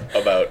worst part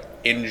about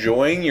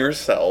enjoying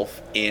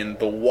yourself in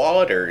the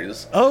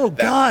waters? Oh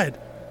God.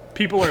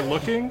 People are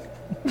looking.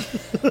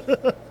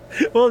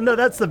 Well, no,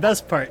 that's the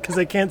best part because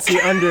they can't see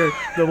under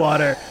the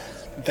water.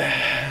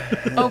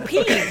 Oh,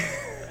 peeing.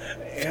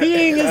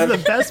 Peeing is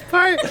the best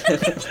part.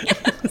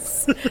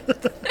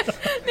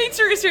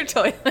 Nature is your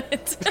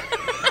toilet.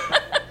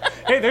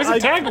 Hey, there's a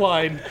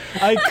tagline.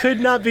 I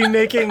could not be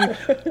making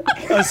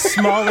a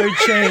smaller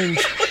change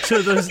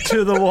to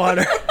the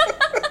water.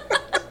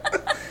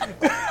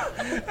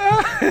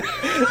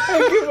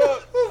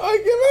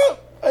 I give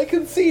up. I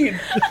concede.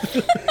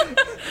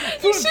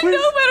 You should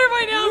know better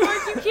by now,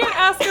 Mark. You can't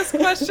ask us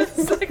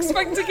questions and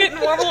expect to get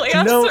normal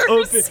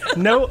answers.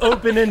 No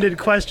open-ended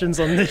questions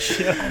on this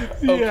show.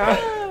 Yeah.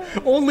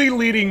 Only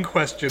leading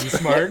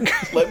questions, Mark.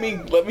 Let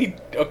me.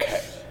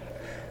 Okay.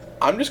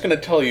 I'm just gonna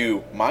tell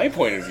you my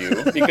point of view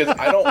because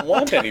I don't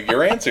want any of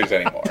your answers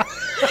anymore,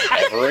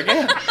 ever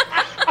again.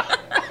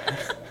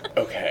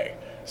 Okay.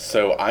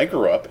 So I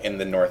grew up in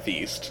the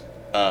Northeast,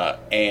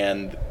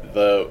 and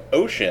the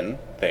ocean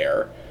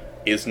there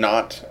is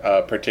not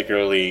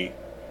particularly.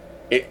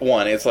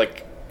 It's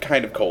like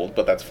kind of cold,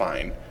 but that's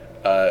fine.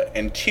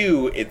 And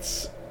two,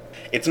 it's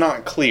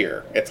not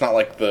clear. It's not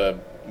like the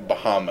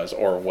Bahamas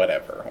or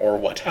whatever or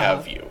what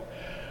have you.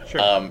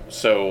 Sure.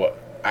 So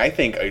I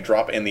think a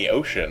drop in the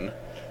ocean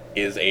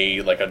is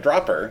a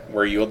dropper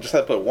where you'll just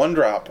have to put one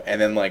drop, and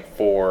then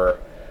for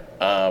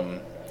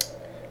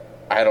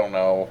I don't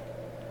know,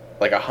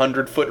 like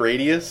 100-foot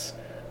radius.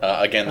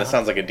 Again, this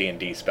sounds like a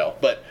D&D spell,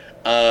 but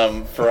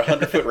for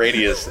 100-foot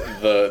radius,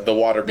 the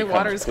water becomes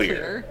water's clear.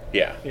 clear.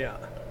 Yeah. Yeah.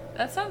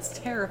 That sounds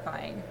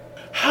terrifying.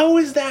 How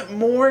is that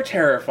more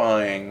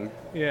terrifying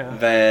Yeah.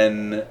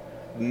 than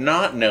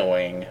not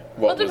knowing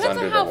what was depends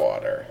on under the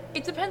water?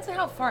 It depends on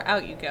how far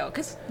out you go.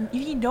 Because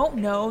if you don't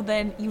know,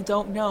 then you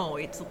don't know.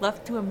 It's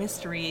left to a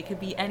mystery. It could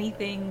be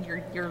anything.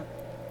 Your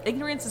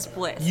ignorance is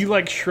bliss. You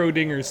like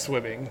Schrodinger's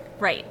swimming.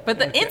 Right. But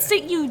the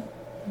instant you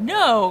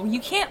know, you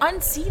can't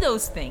unsee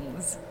those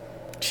things.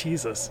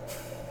 Jesus.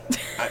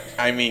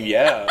 I mean,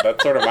 yeah,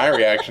 that's sort of my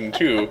reaction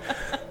too.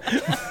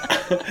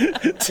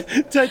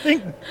 I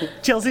think,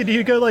 Chelsea, do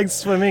you go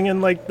swimming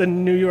in the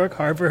New York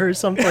Harbor or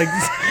something?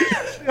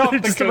 Off the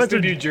Just a coast bunch of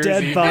of New Jersey.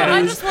 dead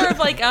I'm bodies. just more of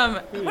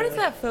what is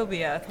that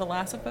phobia?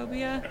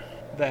 Thalassophobia?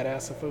 That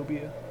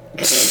assophobia.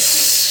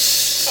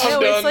 I'm No,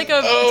 done. it's like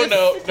a- Oh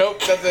no, nope,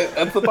 that's it.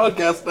 That's the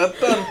podcast. That's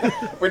done.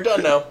 We're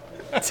done now.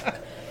 It's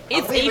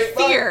leave a it,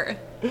 bye. fear.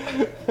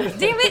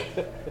 Damn it!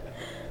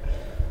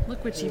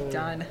 Look what you've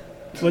done.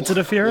 What's it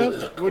a fear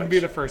of? Wouldn't be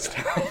the first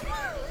time.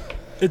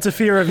 It's a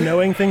fear of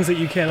knowing things that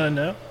you cannot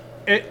know.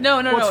 No,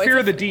 It's it's fear a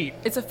of the deep.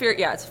 It's a fear.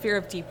 Yeah, it's a fear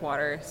of deep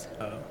waters.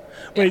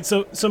 Wait,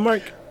 so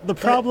Mark, the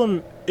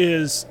problem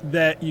is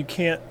that you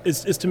can't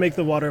is to make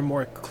the water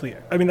more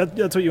clear. I mean,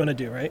 that's what you want to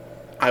do, right?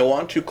 I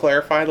want to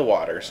clarify the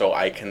water so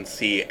I can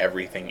see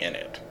everything in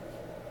it.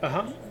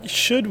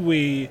 Should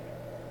we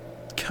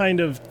kind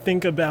of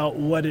think about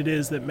what it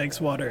is that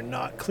makes water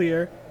not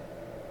clear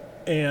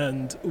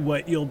and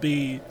what you'll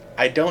be...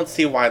 I don't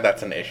see why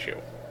that's an issue.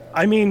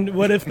 I mean,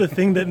 what if the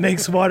thing that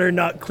makes water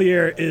not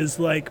clear is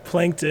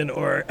plankton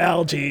or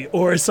algae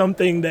or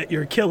something that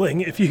you're killing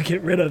if you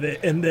get rid of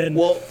it, and then...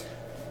 Well,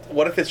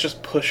 what if it's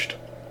just pushed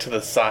to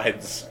the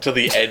sides, to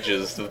the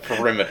edges, to the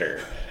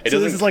perimeter? It So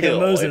doesn't this is like a kill,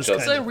 Moses it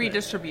just, It's a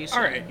redistribution.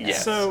 All right.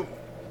 Yes. So,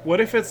 what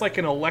if it's like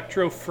an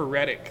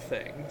electrophoretic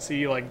thing? So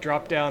you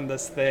drop down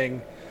this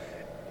thing,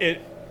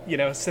 it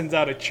sends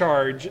out a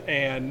charge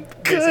and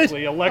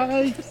basically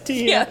idea.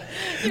 Yeah,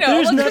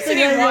 There's electricity nothing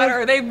I and love-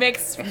 water, they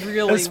mix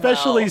really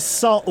Especially well.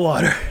 salt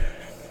water.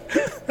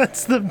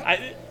 That's the...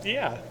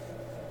 Yeah.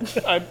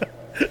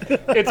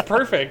 It's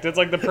perfect. It's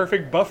like the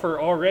perfect buffer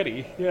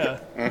already. Yeah.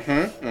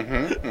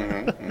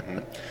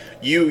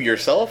 You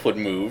yourself would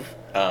move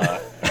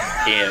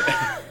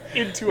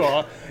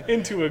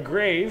Into a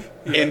grave.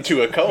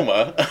 into a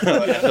coma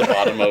at the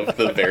bottom of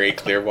the very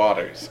clear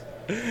waters.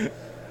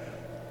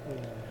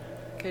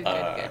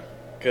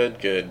 Good.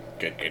 Good.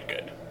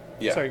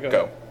 Yeah, Sorry, go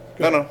go.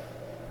 ahead. No.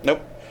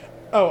 Nope.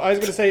 Oh, I was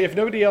going to say, if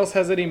nobody else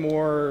has any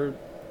more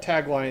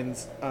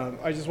taglines,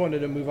 I just wanted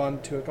to move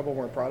on to a couple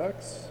more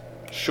products.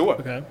 Sure.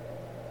 Okay.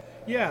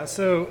 Yeah,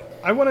 so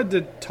I wanted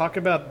to talk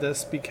about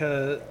this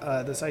because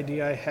this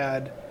idea I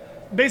had.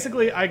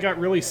 Basically, I got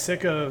really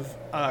sick of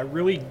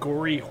really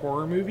gory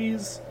horror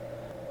movies,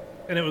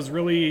 and it was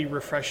really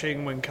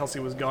refreshing when Kelsey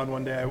was gone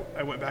one day.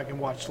 I went back and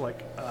watched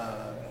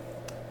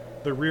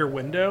The Rear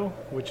Window,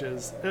 which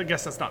is, I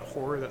guess that's not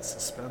horror, that's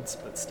suspense,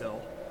 but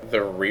still.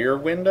 The Rear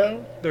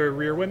Window? The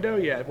Rear Window?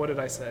 Yeah, what did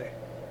I say?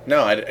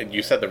 No,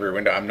 you said The Rear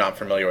Window. I'm not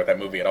familiar with that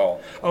movie at all.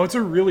 Oh, it's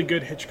a really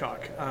good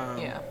Hitchcock.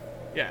 Yeah.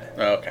 Yeah,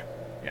 Oh, okay.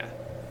 yeah.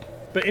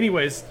 But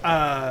anyways,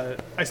 I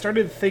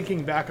started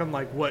thinking back on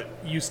what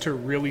used to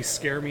really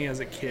scare me as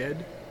a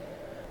kid.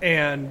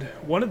 And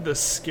one of the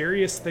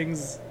scariest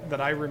things that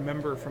I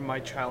remember from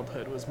my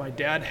childhood was my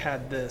dad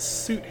had this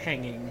suit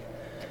hanging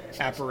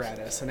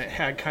apparatus, and it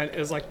had kind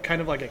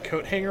of like a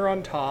coat hanger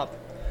on top.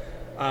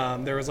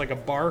 There was a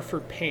bar for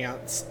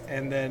pants,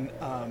 and then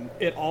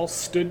it all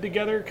stood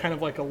together, kind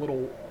of like a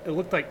little. It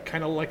looked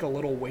kind of like a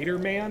little waiter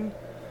man.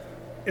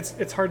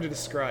 It's hard to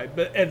describe,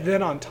 and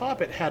then on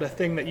top it had a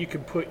thing that you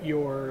could put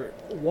your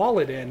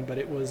wallet in, but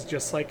it was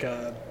just like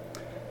a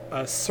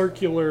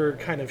circular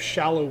kind of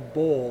shallow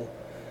bowl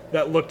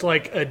that looked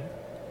like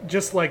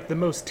just like the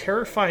most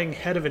terrifying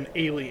head of an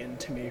alien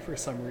to me for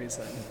some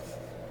reason.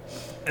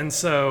 And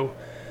so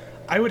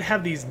I would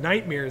have these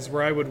nightmares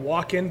where I would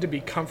walk in to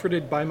be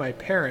comforted by my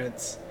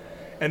parents,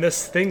 and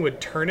this thing would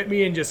turn at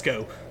me and just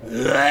go,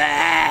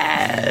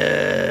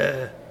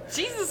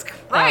 Jesus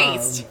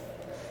Christ.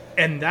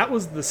 and that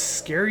was the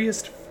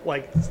scariest,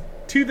 like,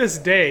 to this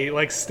day,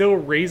 like, still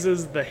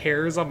raises the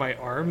hairs on my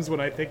arms when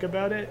I think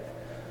about it.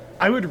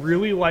 I would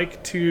really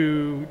like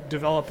to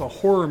develop a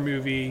horror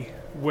movie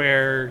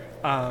where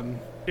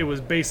it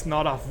was based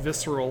not off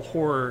visceral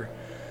horror,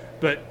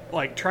 but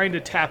like trying to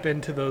tap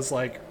into those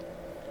like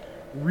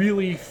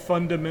really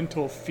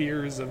fundamental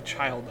fears of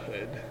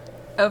childhood.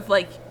 Of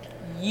like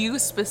you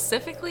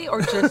specifically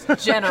or just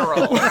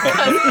general? This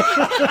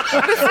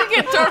can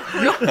get dark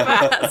real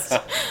fast.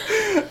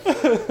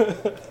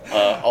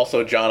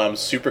 Also, John, I'm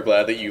super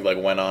glad that you like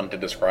went on to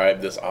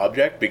describe this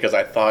object because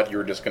I thought you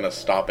were just gonna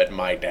stop at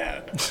my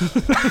dad.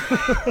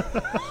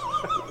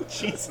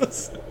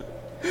 Jesus.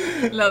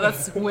 No,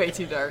 that's way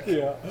too dark.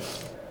 Yeah.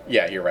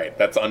 Yeah, you're right.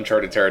 That's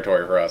uncharted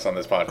territory for us on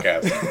this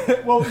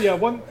podcast. Well, yeah,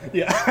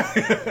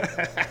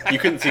 You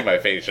couldn't see my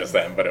face just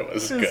then, but it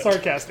was good.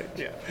 sarcastic.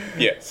 Yeah.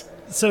 Yes.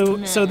 So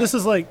this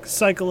is like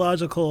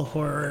psychological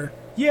horror.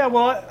 Yeah,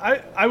 well,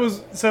 I was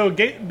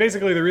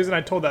basically the reason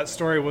I told that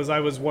story was I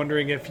was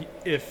wondering if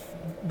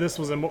this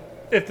was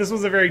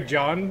a very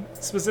John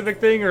specific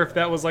thing or if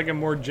that was like a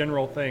more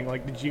general thing.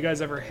 Like, did you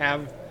guys ever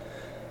have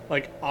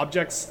like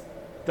objects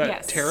that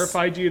Yes.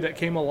 terrified you that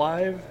came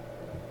alive?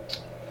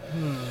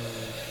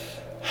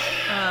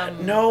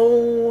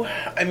 No,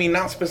 I mean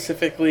not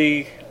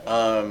specifically.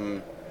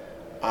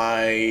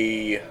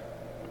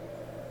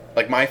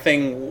 My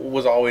thing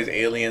was always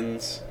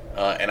aliens,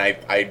 and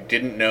I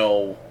didn't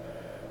know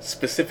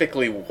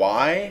specifically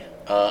why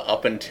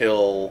up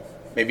until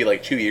maybe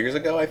like 2 years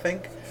ago, I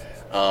think.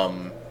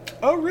 Oh,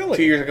 really?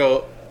 2 years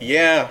ago,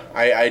 yeah,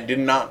 I did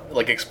not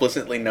like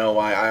explicitly know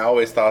why. I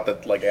always thought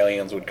that like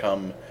aliens would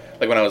come,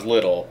 like when I was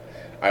little,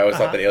 I always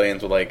thought that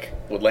aliens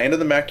would land in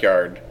the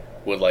backyard,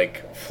 would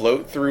like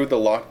float through the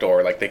locked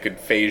door, like they could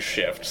phase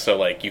shift, so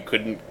like you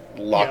couldn't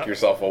lock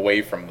yourself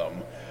away from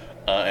them,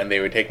 and they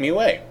would take me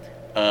away.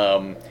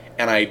 And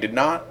I did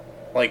not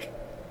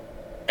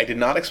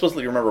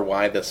explicitly remember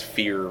why this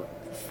fear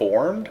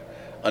formed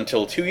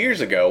until 2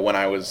 years ago when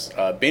I was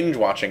binge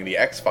watching The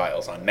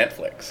X-Files on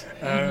Netflix.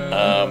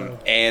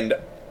 And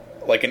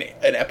like an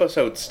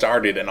episode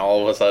started and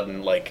all of a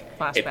sudden like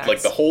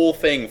Flashbacks. the whole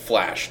thing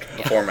flashed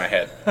before my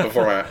head,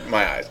 before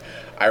my eyes.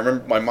 I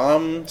remember my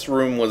mom's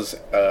room was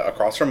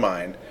across from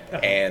mine,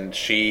 and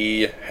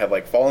she had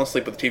like fallen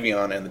asleep with the TV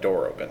on and the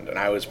door opened, and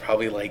I was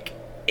probably like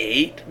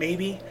 8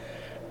 maybe.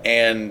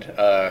 And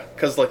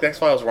because like the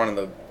X-Files were on in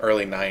the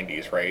early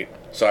 90s, right?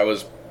 So I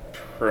was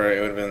it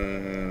would have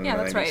been Yeah,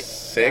 that's right.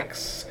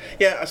 96.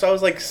 Yeah, so I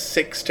was like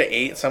 6 to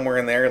 8, somewhere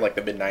in there, like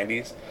the mid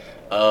 90s.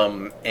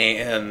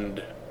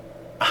 And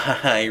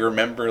I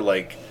remember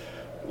like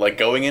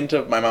going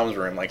into my mom's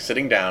room, like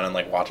sitting down and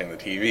like watching the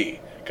TV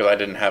because I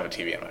didn't have a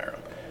TV in my room.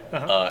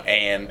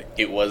 And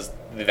it was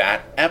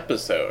that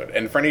episode.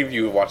 And for any of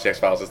you who've watched the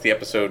X-Files, it's the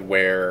episode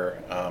where,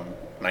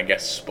 and I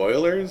guess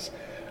spoilers,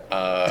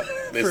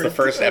 it's the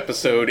first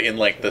episode in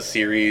like the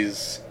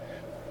series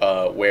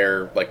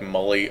where like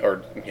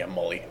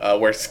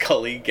where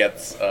Scully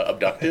gets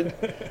abducted.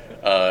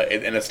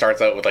 And it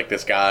starts out with like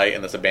this guy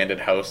in this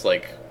abandoned house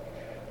like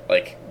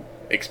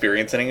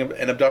experiencing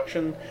an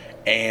abduction,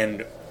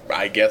 and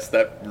I guess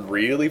that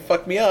really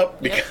fucked me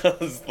up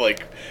because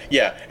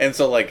and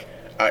so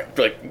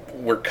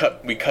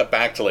we cut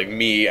back to like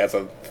me as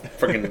a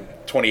freaking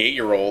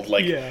 28-year-old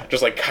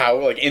just like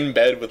in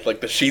bed with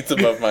like the sheets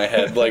above my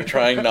head like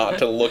trying not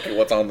to look at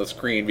what's on the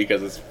screen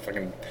because it's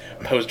fucking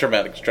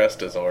post-traumatic stress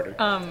disorder.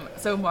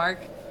 So Mark,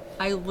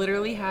 I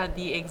literally had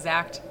the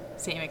exact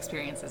same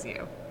experience as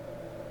you.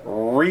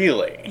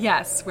 Really?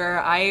 Yes,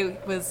 where I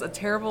was a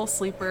terrible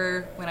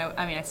sleeper when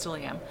I still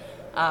am,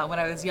 when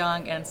I was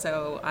young, and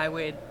so I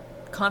would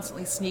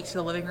constantly sneak to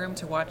the living room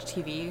to watch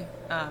TV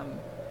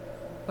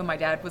when my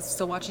dad was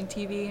still watching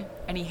TV,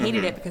 and he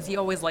hated it because he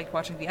always liked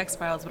watching The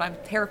X-Files, but I'm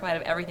terrified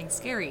of everything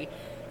scary.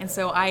 And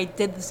so I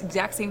did this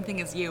exact same thing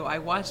as you. I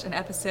watched an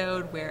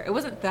episode where, it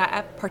wasn't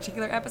that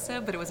particular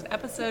episode, but it was an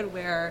episode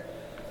where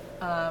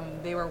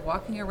they were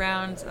walking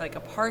around like a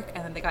park,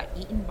 and then they got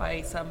eaten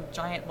by some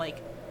giant like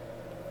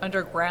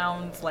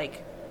underground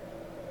like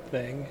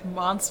Thing.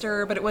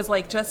 monster, but it was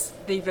like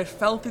they just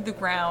fell through the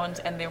ground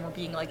and they were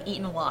being like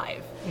eaten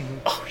alive.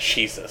 Oh,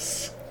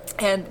 Jesus.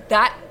 And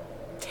that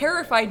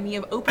terrified me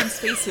of open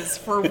spaces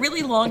for a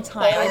really long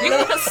time. I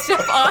didn't want to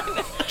step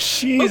on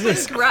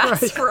Jesus open grass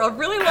Christ. for a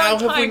really How long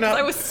have we time because not-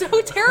 I was so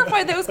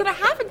terrified that it was going to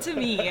happen to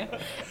me.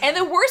 And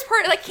the worst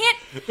part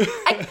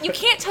is you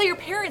can't tell your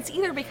parents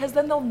either because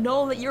then they'll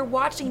know that you're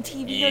watching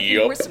TV like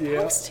you were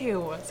supposed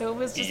to. So it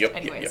was just,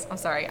 anyways, I'm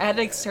sorry. I had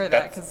to share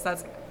that because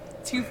that's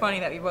too funny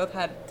that we both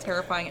had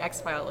terrifying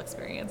X-File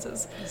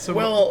experiences. So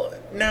Well,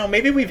 now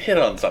maybe we've hit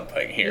on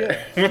something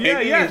here. Maybe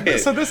we've hit.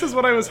 So this is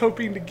what I was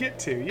hoping to get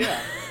to. Yeah.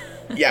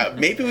 Yeah,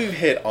 maybe we've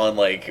hit on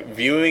like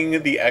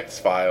viewing the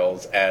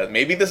X-Files as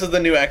maybe this is the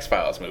new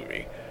X-Files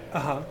movie.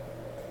 Uh-huh.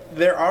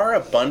 There are a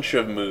bunch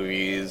of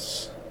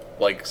movies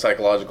like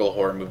psychological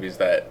horror movies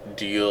that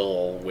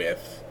deal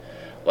with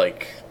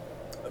like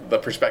the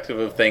perspective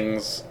of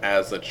things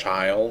as a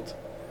child.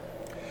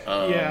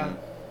 Yeah,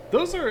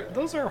 those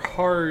are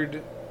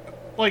hard.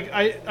 Like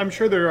I'm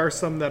sure there are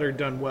some that are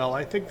done well.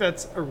 I think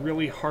that's a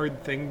really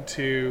hard thing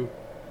to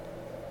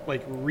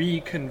like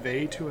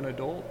re-convey to an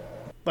adult,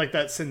 like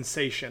that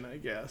sensation, I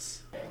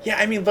guess. Yeah,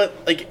 I mean, but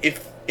like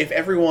if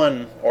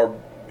everyone or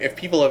if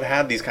people have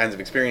had these kinds of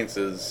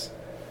experiences,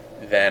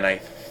 then I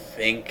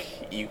think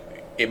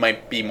it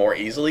might be more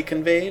easily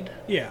conveyed.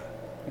 Yeah.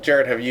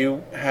 Jared, have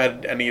you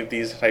had any of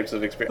these types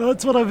of experiences? Well,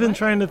 that's what I've been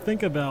trying to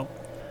think about.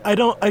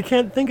 I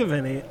can't think of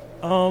any.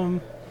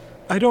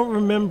 I don't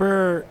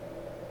remember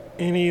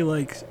any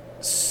like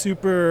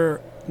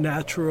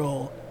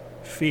supernatural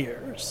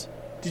fears.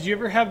 Did you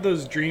ever have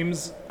those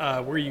dreams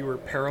where you were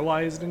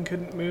paralyzed and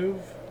couldn't move?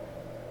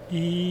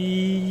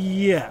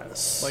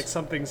 Yes. Like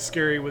something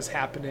scary was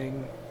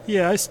happening?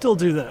 Yeah, I still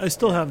do that. I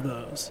still have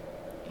those.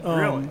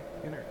 Really?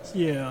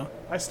 Interesting. Yeah.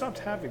 I stopped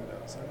having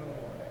those. I don't know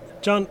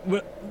why. John,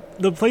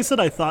 the place that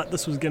I thought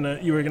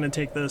you were gonna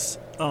take this,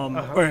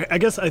 or I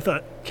guess I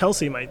thought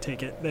Kelsey might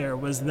take it there,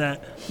 was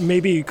that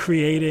maybe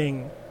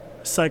creating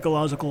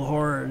psychological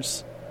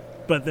horrors,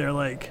 but they're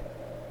like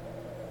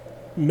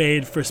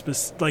made for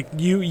like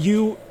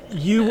you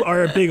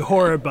are a big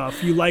horror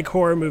buff. You like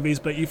horror movies,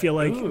 but you feel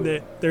like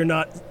that they're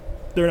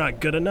not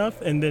good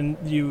enough, and then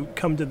you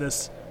come to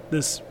this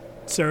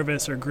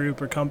service or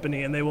group or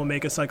company, and they will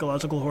make a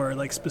psychological horror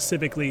like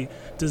specifically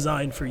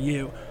designed for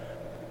you.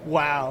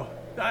 Wow.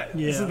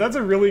 Yeah. So that's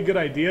a really good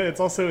idea.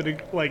 It's also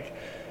like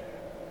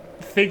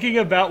thinking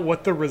about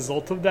what the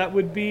result of that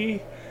would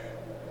be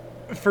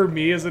for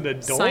me as an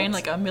adult. Sign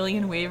like a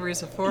million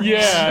waivers beforehand.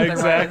 Yeah, otherwise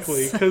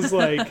exactly. Because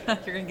like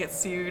you're gonna get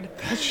sued.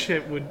 that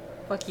shit would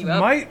Fuck you up.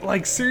 might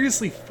like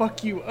seriously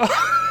fuck you up.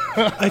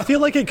 I feel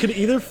like it could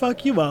either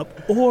fuck you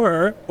up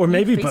or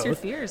maybe Face your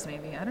both. fears,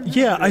 maybe. I don't know.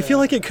 Yeah, I feel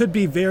like it could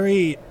be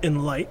very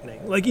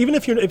enlightening. Like even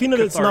if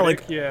it's not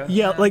like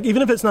Cathartic, like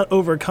even if it's not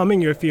overcoming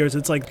your fears,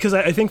 it's like, because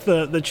I think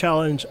the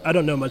challenge, I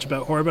don't know much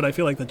about horror, but I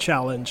feel like the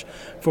challenge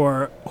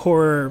for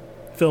horror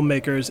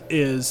filmmakers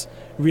is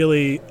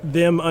really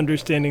them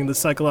understanding the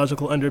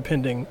psychological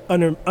underpinnings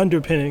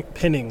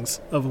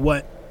of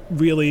what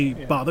really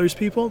bothers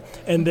people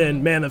and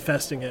then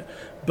manifesting it.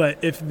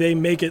 But if they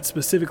make it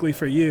specifically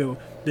for you,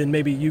 then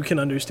maybe you can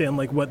understand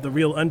like what the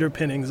real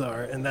underpinnings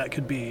are, and that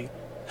could be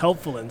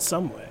helpful in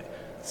some way.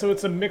 So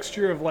it's a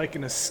mixture of like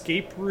an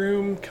escape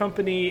room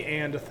company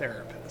and a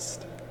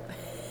therapist.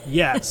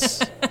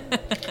 Yes.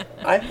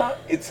 I thought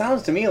it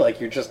sounds to me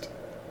like you're just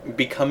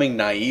becoming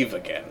naive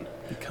again.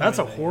 That's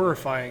a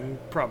horrifying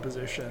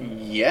proposition.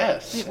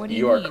 Yes, Wait, what do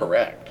you you are mean?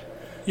 correct.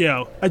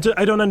 Yeah, I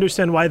don't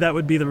understand why that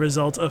would be the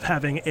result of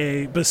having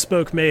a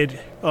bespoke made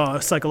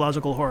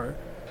psychological horror.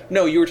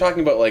 No, you were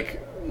talking about like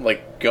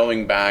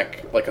going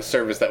back, like a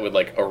service that would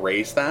like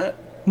erase that.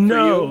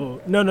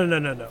 No.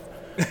 Yeah.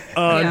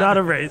 Not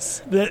a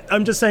race.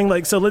 I'm just saying,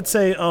 like, so let's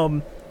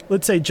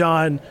say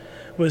John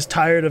was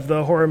tired of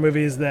the horror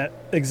movies that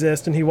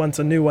exist and he wants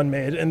a new one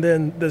made, and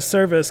then the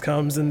service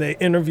comes and they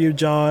interview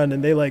John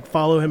and they like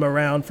follow him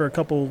around for a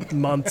couple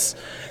months,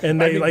 and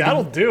they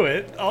that'll do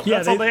it.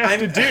 That's all they have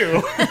to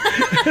do.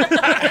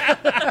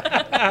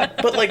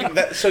 But like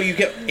that, so you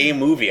get a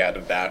movie out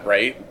of that,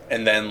 right?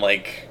 And then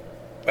like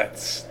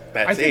that's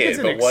I think it. it's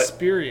an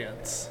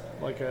experience.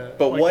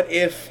 But what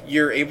if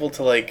you're able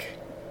to like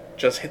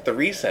just hit the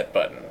reset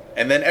button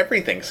and then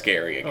everything's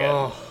scary again?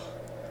 Oh,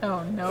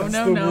 Oh no That's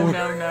no the no wor-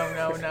 no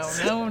no no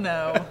no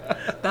no!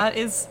 That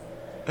is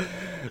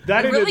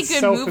that a in really good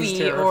itself is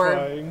movie or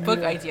terrifying. book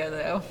Yeah. idea,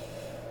 though.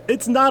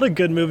 It's not a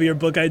good movie or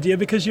book idea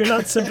because you're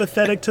not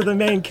sympathetic to the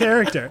main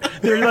character.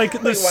 They're like the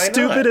Why not?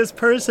 stupidest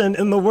person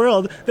in the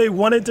world. They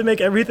wanted to make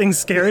everything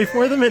scary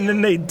for them, and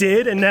then they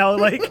did, and now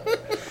like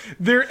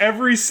They're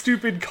every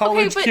stupid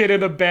college but kid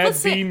in a bad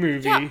listen, B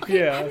movie. Yeah, okay,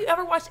 Yeah. Have you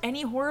ever watched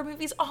any horror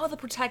movies? All the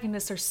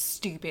protagonists are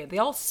stupid. They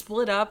all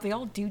split up. They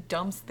all do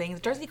dumb things.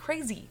 It drives me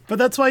crazy. But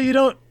that's why you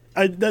don't.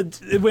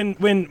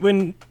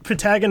 When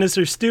protagonists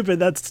are stupid,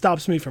 that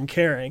stops me from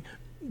caring.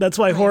 That's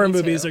why horror me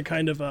movies too. are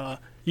kind of.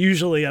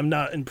 Usually, I'm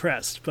not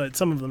impressed, but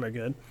some of them are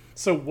good.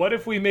 So what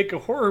if we make a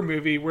horror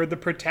movie where the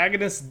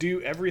protagonists do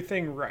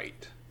everything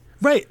right?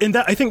 Right, and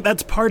I think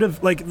that's part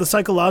of like the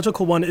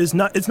psychological one is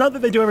not. It's not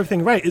that they do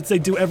everything right. It's they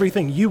do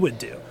everything you would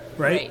do,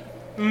 right?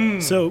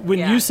 So when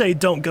Yeah. you say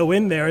don't go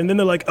in there, and then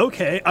they're like,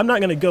 okay, I'm not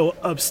going to go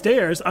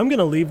upstairs. I'm going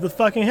to leave the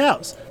fucking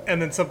house.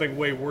 And then something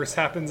way worse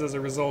happens as a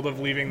result of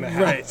leaving the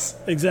house. Right,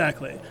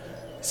 exactly.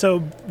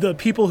 So the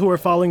people who are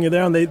following you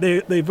down,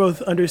 they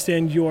both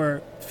understand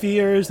your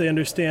fears, they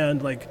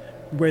understand like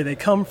where they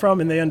come from,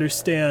 and they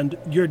understand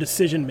your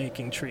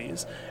decision-making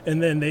trees.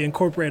 And then they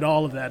incorporate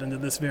all of that into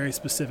this very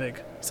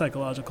specific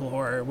psychological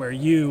horror where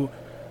you...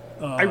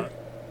 I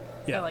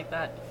I like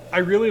that. I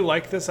really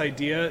like this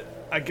idea.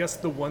 I guess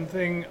the one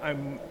thing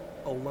I'm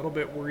a little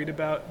bit worried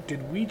about,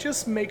 did we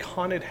just make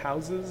haunted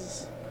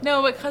houses?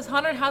 No, because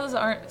haunted houses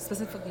aren't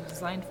specifically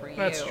designed for you.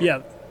 That's true.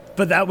 Yeah,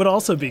 but that would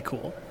also be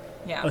cool.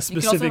 Yeah. a You can also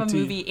specific have a to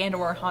you. movie and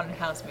or a haunted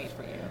house made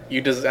for you.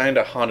 You designed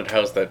a haunted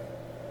house that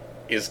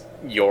is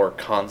your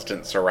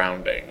constant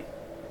surrounding.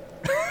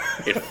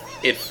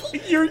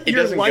 If Your it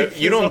doesn't go, life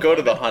you is don't a go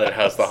to the haunted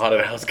house. The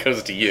haunted house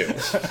goes to you.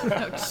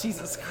 Oh,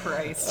 Jesus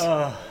Christ.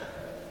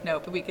 No,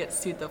 but we get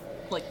sued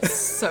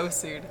so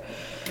sued.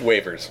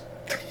 Waivers.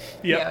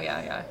 Yep.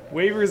 Yeah.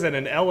 Waivers and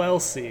an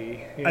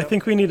LLC. I Yep.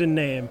 think we need a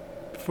name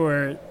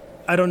for.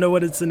 I don't know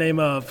what it's the name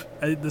of.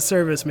 The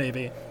service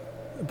maybe,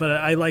 but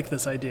I like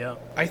this idea.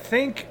 I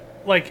think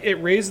like it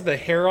raised the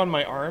hair on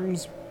my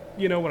arms,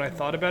 when I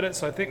thought about it.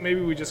 So I think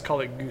maybe we just call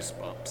it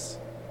Goosebumps.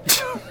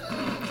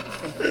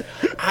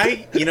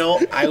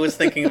 I was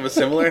thinking of a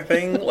similar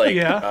thing. Like,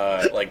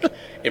 Yeah. like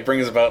it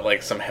brings about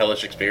like some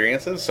hellish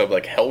experiences. So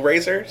like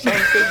Hellraiser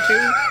sounds good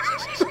too.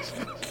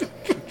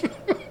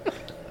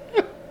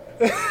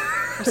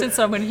 Since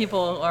so many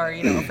people are,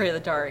 afraid of the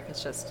dark,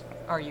 it's just,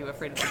 are you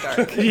afraid of the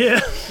dark? Yeah.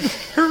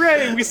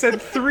 Hooray! We said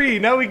 3.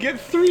 Now we get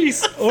three.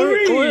 Or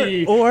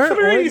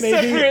Three maybe-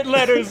 separate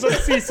letters of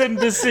cease and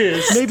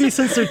desist. Maybe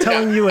since they're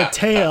telling you a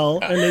tale,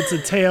 and it's a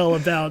tale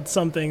about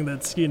something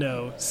that's,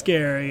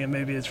 scary, and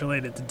maybe it's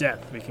related to death,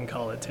 we can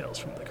call it Tales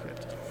from the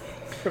Crypt.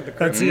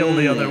 That's the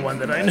only other one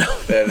that I know.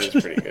 That is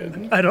pretty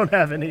good. I don't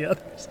have any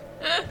others.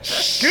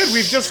 Good,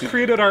 we've just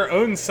created our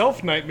own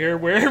self-nightmare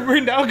where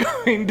we're now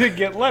going to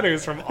get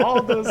letters from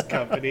all those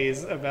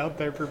companies about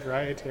their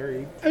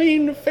proprietary... I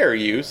mean, fair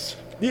use.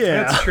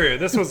 Yeah. That's true.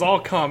 This was all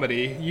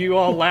comedy. You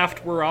all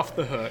laughed, we're off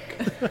the hook.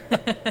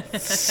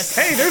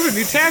 Hey, there's a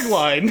new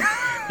tagline.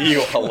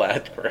 You all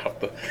laughed for off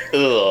the.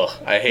 Ugh,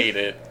 I hate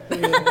it.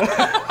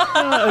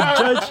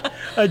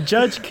 A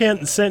judge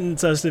can't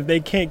sentence us if they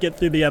can't get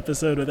through the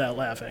episode without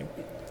laughing.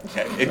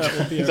 That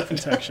will be our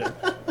protection.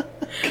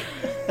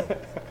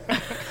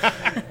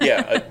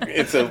 Yeah,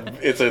 it's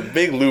a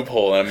big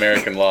loophole in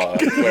American law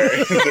where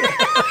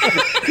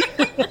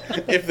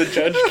if the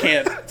judge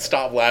can't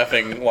stop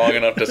laughing long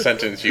enough to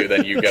sentence you,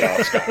 then you get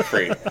off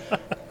scot-free.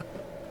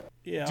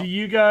 Yeah. Do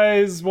you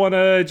guys want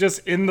to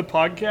just end the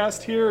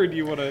podcast here, or do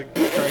you want to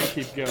try and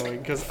keep going?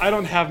 Because I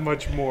don't have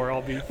much more,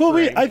 I'll be Well,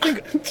 frank. I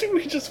think Do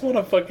we just want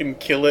to fucking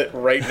kill it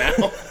right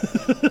now?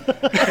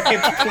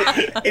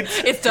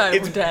 It's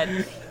done. We're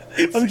dead.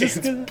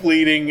 It's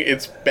bleeding.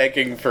 It's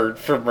begging for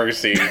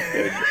mercy.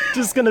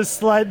 just gonna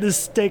slide this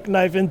steak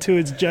knife into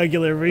its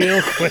jugular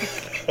real quick.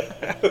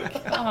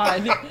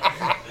 God.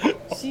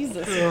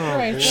 Jesus Christ,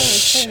 that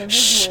was kind of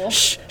visual.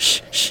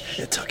 Shh.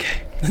 It's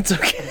okay. It's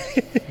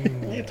okay.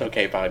 It's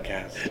okay,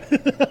 podcast.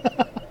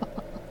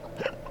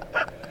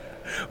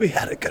 We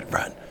had a good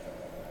run.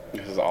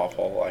 This is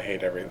awful. I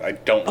hate everything. I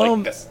don't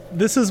like this.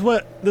 This is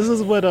what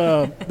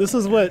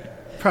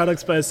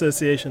Products by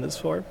Association is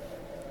for.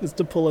 Is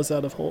to pull us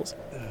out of holes.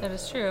 That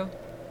is true.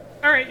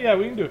 All right, yeah,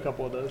 we can do a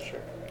couple of those, sure.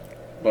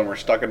 When we're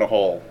stuck in a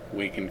hole,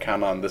 we can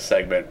count on this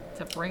segment.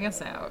 To bring us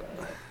out.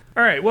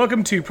 All right,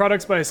 welcome to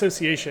Products by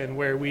Association,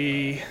 where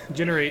we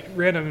generate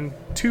random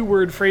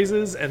 2-word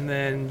phrases and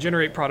then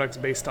generate products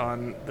based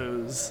on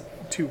those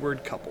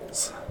 2-word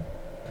couples.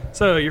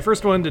 So your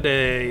first one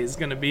today is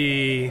going to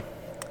be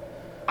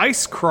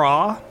ice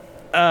craw.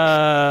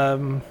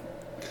 How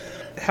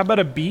about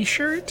a B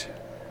shirt?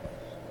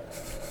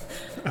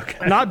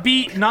 Okay. Not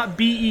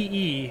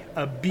BEE,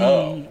 a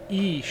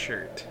BE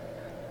shirt.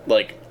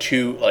 Like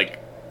two, like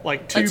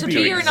Like Like to to be.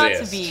 be or not to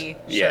exist. be.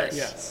 Yes.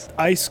 Yes.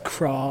 Ice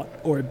craw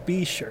or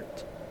B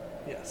shirt.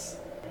 Yes.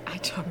 I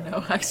don't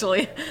know,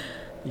 actually.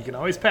 You can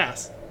always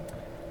pass.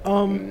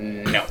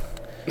 no.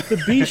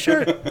 The B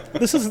shirt.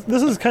 This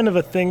is kind of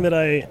a thing that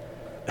I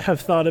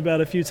have thought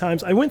about a few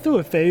times. I went through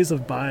a phase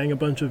of buying a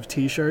bunch of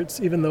T-shirts,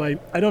 even though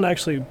I don't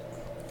actually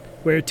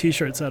wear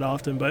T-shirts that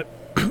often, but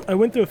I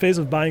went through a phase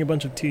of buying a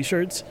bunch of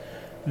T-shirts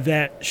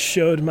that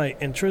showed my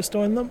interest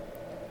on them.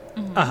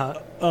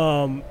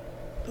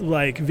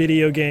 Like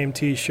video game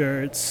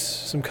T-shirts,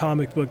 some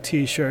comic book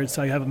T-shirts.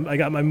 I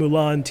got my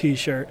Mulan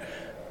T-shirt,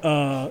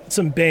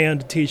 some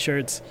band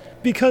T-shirts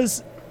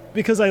because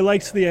I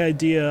liked the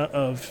idea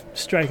of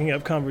striking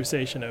up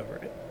conversation over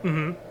it.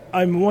 Mm-hmm.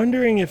 I'm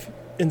wondering if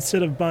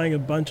instead of buying a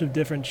bunch of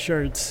different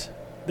shirts,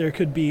 there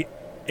could be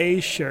a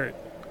shirt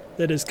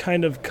that is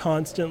kind of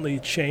constantly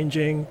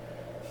changing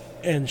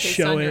and Based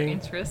on your showing.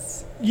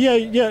 interests.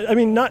 Yeah. I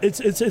mean, not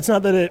it's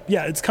not that it.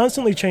 Yeah, it's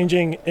constantly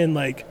changing in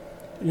like,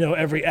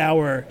 every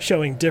hour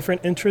showing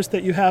different interests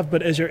that you have.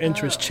 But as your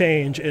interests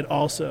change, it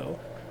also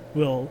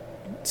will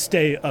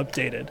stay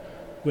updated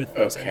with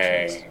those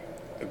interests. Okay.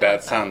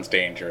 That sounds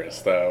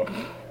dangerous, though.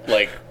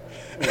 Like,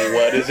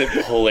 what is it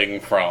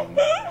pulling from?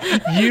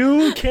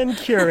 You can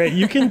curate.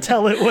 You can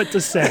tell it what to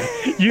say.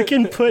 You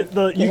can put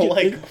the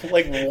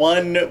Like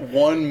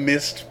one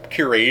missed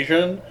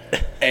curation,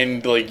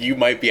 and like you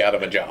might be out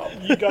of a job.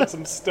 You got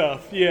some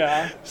stuff,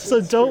 yeah. So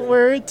don't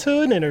wear it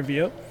to an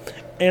interview.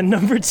 And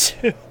number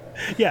 2,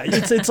 yeah,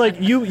 it's like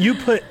you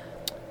put.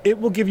 It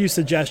will give you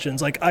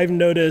suggestions. Like, I've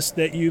noticed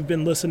that you've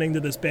been listening to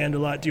this band a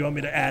lot. Do you want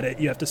me to add it?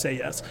 You have to say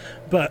yes.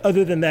 But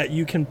other than that,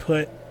 you can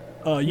put.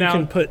 Now,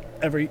 can put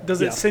every.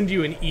 Does it send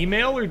you an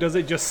email, or does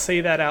it just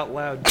say that out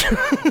loud?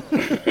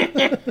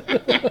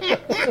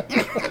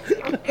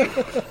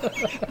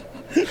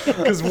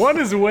 Because one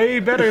is way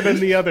better than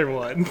the other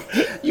one.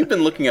 You've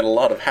been looking at a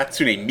lot of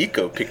Hatsune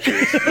Miku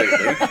pictures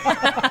lately.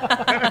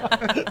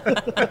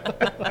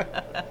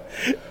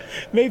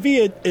 Maybe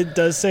it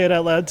does say it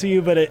out loud to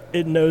you, but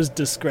it knows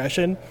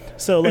discretion.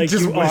 So like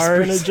just you are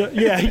in a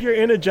whispers. you're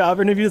in a job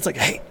interview. It's like,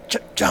 hey,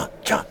 John,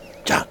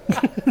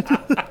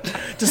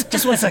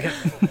 just 1 second.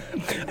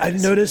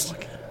 I've noticed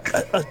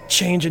a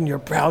change in your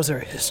browser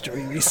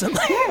history recently.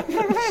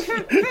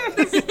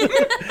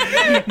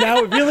 Now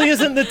it really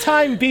isn't the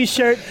time,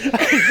 B-shirt.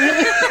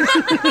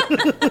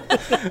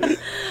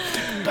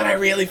 But I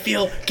really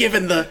feel,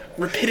 given the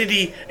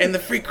rapidity and the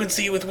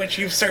frequency with which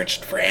you've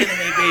searched for anime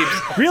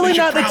babes, Really we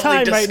should not the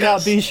probably time right now,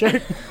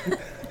 discuss-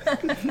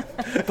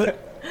 B-shirt.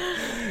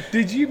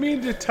 Did you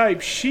mean to type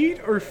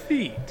sheet or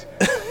feet?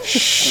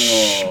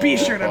 Shh,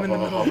 B-shirt, I'm in the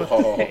middle of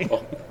a thing.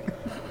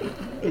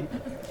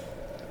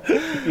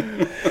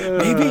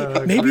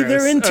 Maybe they're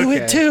gross. into Okay.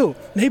 it too.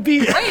 Maybe.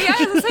 Right, yeah, I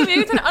was gonna say,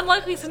 maybe it's an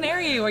unlikely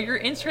scenario where your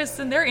interests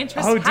and their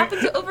interests Oh, happen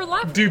to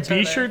overlap with Do each other.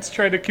 B-shirts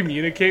try to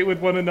communicate with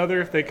one another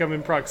if they come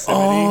in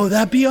proximity? Oh,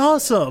 that'd be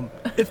awesome.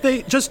 If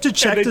they just to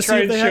check and they to see try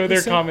if and they show have their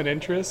the same. common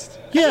interest?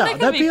 Yeah, That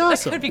could that'd be That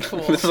awesome. could be cool.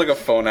 This is like a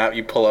phone app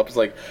you pull up. It's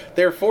like,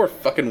 there are 4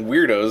 fucking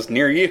weirdos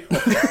near you.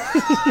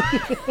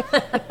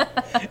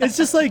 It's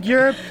just like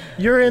you're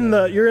in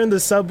the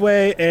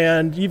subway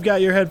and you've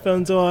got your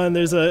headphones on.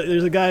 There's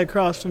a guy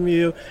across from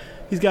you.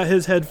 He's got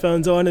his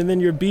headphones on, and then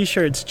your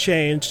B-shirts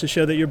change to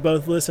show that you're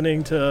both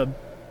listening to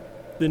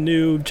the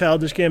new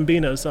Childish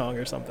Gambino song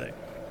or something.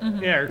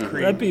 Yeah, or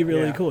Creed. That'd be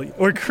really Yeah. cool.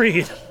 Or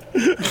Creed.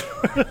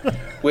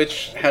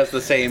 Which has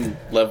the same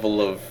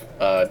level of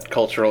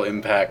cultural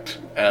impact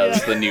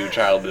as the new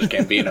Childish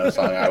Gambino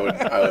song. I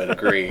would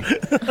agree.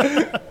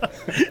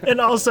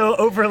 And also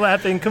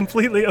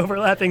completely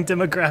overlapping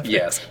demographics.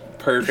 Yes,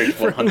 perfect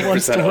For who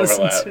wants 100% to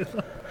listen overlap. to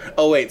them.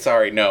 Oh wait,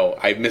 sorry, no,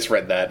 I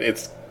misread that.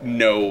 It's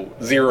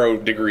 0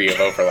 degree of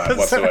overlap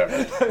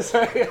whatsoever.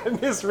 Sorry, I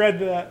misread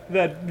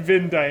that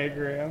Venn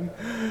diagram.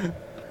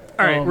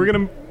 All right, Um, we're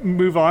gonna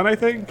move on, I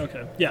think.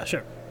 Okay. Yeah,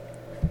 sure.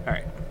 All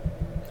right.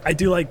 I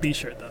do like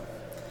B-shirt though.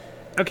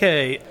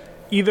 Okay,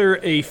 either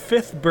a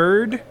fifth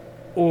bird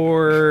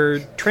or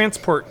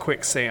transport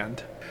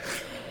quicksand.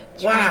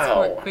 Transport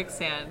Wow.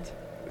 quicksand.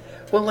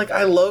 Well, like,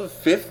 I love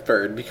Fifth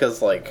Bird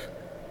because, like,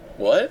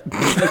 what?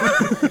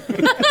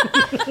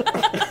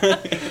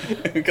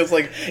 Because,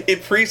 like,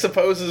 it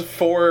presupposes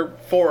four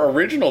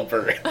original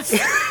birds.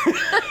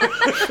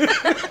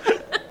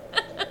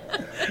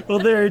 Well,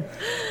 there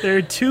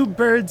are 2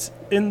 birds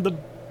in the.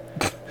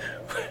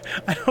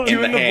 I don't In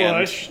know. the In the hand.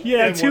 bush.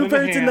 Yeah, and 2 one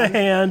birds in the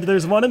hand.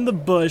 There's one in the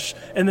bush,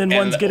 and then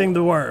one's the- getting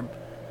the worm.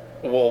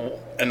 Well,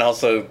 and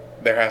also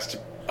there has to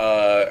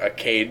a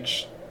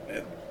cage.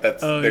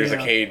 There's a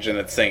yeah. cage and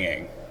it's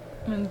singing.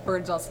 And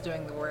bird's also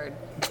doing the word.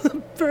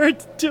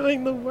 Bird's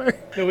doing the worm.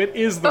 No, it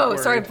is the Oh, word.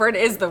 sorry, bird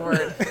is the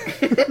word.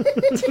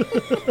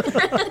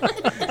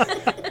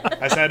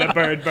 I said a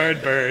bird,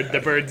 bird, bird. The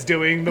bird's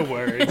doing the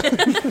word.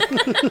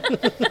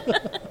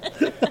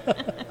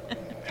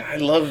 I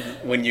love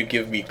when you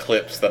give me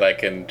clips that I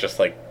can just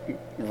like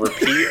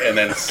repeat and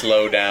then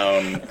slow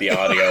down the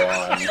audio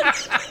on.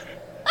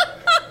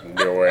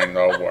 Doing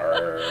the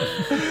word.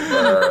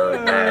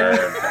 Bird,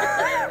 bird,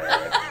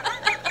 bird.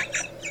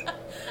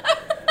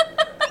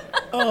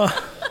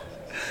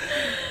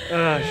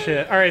 Oh,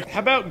 shit. All right, how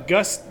about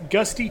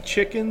Gusty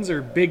Chickens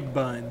or Big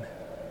Bun?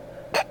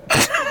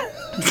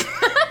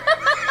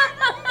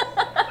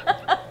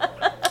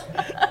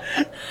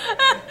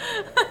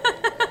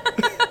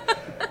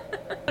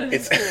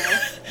 It's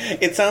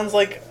it sounds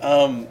like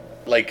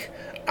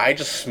I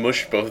just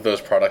smushed both of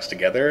those products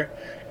together.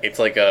 It's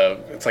like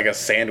a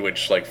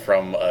sandwich like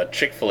from a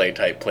Chick-fil-A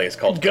type place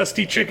called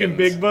Gusty Chicken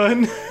Chickens. Big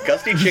Bun?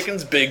 Gusty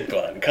Chicken's Big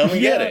Bun. Come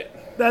and get it.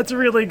 That's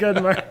really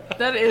good, Mark.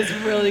 That is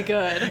really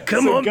good.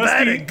 Come So on by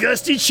Gusty- to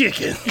Gusty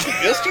Chicken.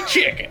 Gusty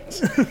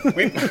Chickens.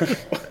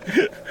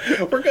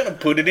 We're gonna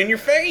put it in your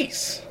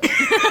face.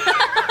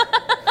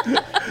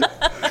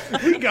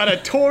 We got a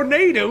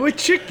tornado of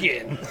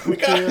chicken. We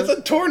got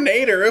a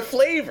tornado of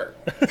flavor.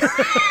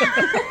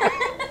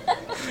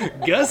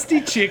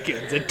 Gusty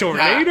Chickens, a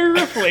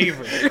tornado of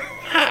flavor.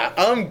 Hi,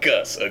 I'm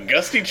Gus, a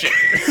Gusty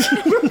Chickens.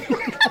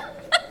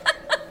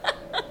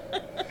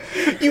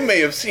 You may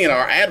have seen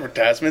our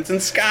advertisements in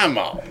Sky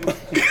Mall.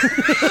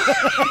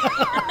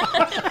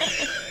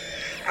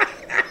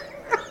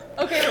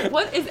 Okay, but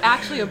what is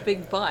actually a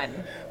big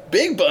bun?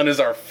 Big Bun is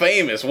our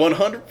famous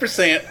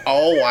 100%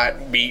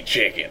 all-white meat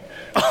chicken.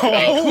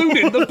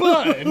 Included the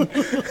bun.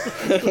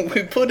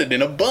 We put it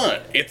in a bun.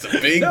 It's a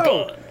big No.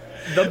 bun.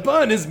 The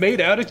bun is made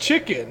out of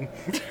chicken.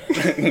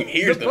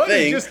 Here's The the bun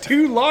thing. is just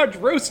 2 large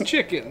roast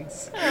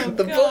chickens.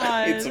 The God.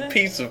 bun, it's a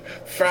piece of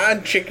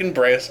fried chicken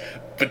breast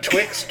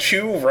betwixt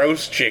 2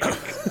 roast chickens.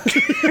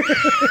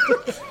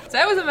 So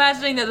I was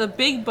imagining that the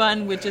big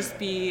bun would just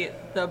be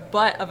the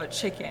butt of a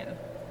chicken.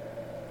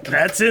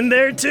 That's in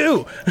there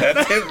too.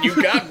 That's it. You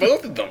got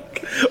both of them.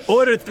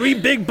 Order 3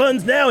 big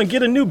buns now and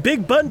get a new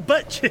big bun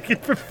butt chicken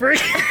for free.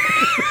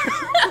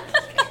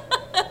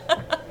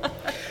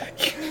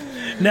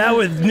 Now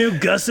with new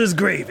Gus's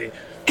gravy.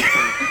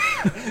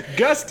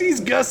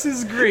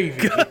 Gus's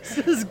gravy.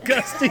 Gus's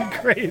Gusty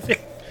gravy.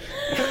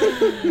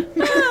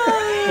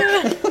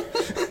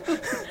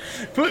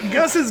 Put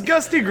Gus's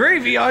Gusty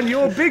gravy on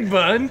your Big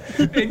Bun,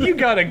 and you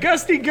got a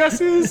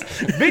Gus's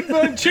Big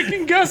Bun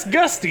Chicken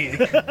Gusty.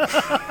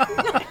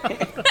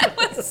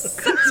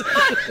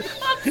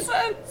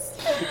 Nonsense.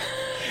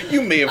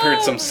 You may have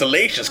heard some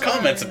salacious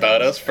comments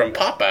about us from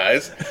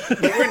Popeyes,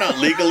 but we're not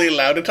legally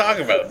allowed to talk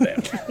about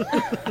them.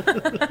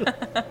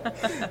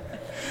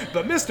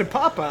 But Mr.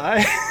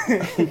 Popeye,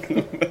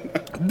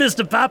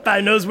 Mr.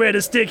 Popeye knows where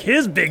to stick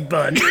his big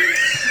bun.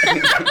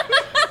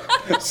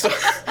 So,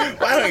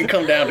 why don't you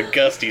come down to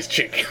Gusty's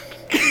Chicken?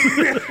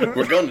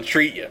 We're going to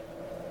treat you.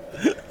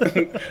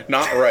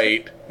 Not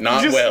right,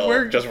 not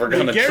we're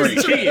going to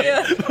treat you.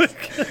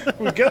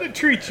 we're gonna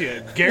treat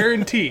you,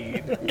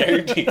 guaranteed.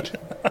 Guaranteed.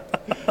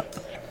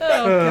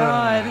 Oh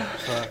God.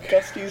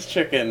 Gusty's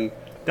Chicken.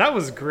 That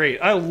was great.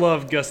 I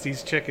love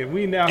Gusty's Chicken.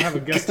 We now have a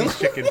Gusty's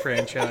Chicken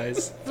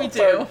franchise. We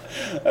do.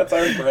 That's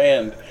our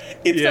brand.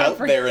 It's Yeah. out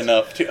there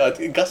enough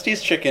to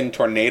Gusty's Chicken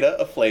Tornado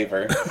of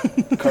Flavor.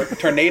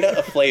 Tornado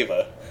of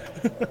Flavor.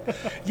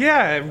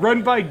 Yeah,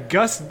 run by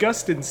Gus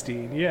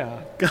Gustenstein.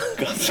 Yeah. Gus.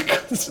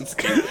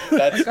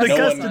 That's no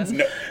Gustins. one.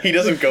 No, he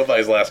doesn't go by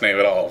his last name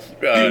at all.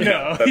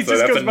 No, he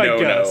just goes by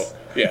Gus.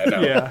 Yeah,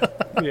 no.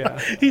 Yeah.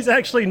 He's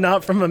actually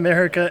not from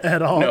America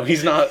at all. No,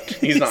 he's not.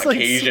 He's not like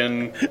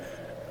Cajun.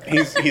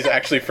 He's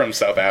actually from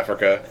South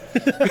Africa.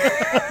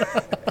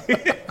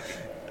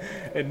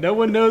 And no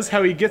one knows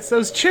how he gets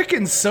those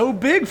chickens so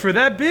big for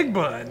that big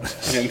bun.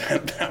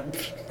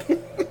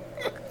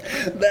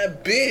 And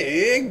that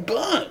big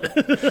bun.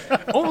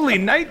 Only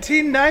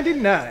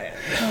 $19.99.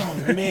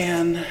 Oh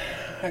man,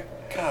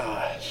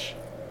 gosh.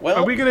 Well,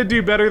 Are we gonna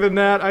do better than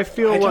that? I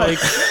feel like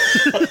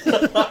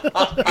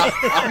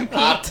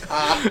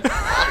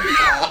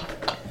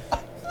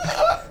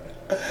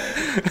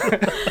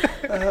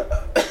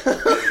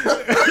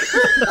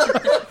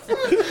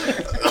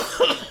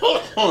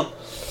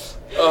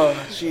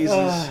oh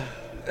Jesus.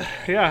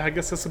 yeah, I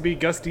guess this will be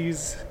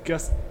Gusty's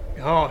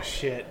Oh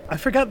shit. I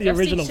forgot the Gusty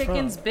original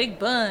Chicken's frog. Big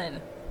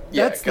Bun.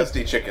 Yeah, that's the-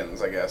 Gusty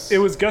Chickens, I guess. It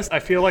was Gus. I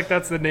feel like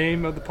that's the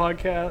name of the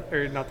podcast,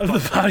 or not the Of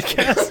the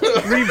podcast.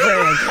 podcast.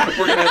 Rebrand.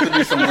 We're gonna have to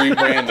do some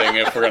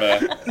rebranding if we're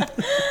gonna.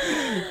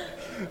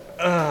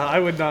 I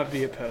would not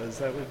be opposed.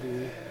 That would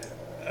be.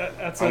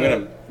 That's I'm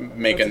gonna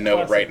make a that's a note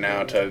classic right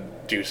now to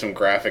do some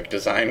graphic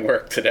design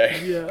work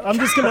today. Yeah, I'll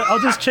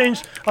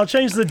change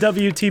the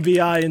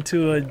WTBI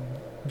into a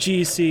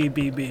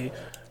GCBB,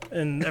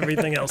 and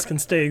everything else can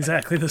stay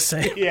exactly the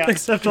same. Yeah.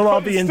 Except we'll all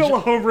be in. still a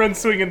home run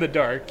swing in the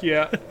dark.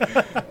 Yeah.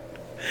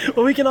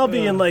 Well, we can all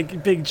be in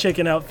like big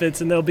chicken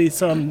outfits, and there'll be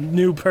some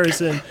new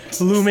person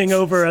looming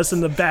over us in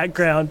the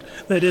background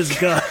that is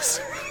Gus.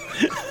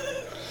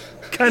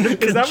 Kind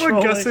of Is that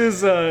what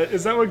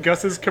controlling.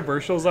 Gus's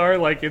commercials are?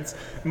 Like, it's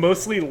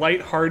mostly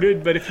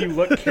lighthearted, but if you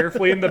look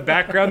carefully in the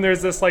background,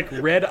 there's this like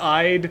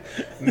red-eyed,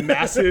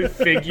 massive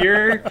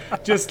figure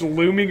just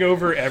looming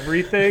over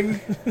everything.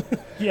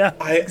 Yeah.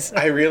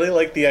 I really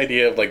like the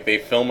idea of like they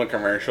film a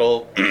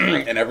commercial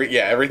and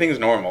everything's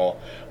normal,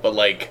 but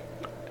like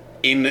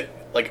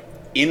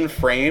in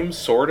frame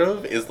sort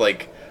of is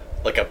like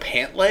a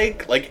pant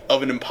leg like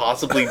of an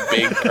impossibly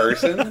big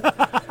person,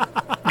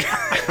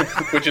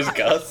 which is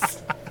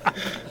Gus.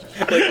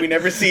 Like we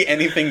never see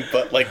anything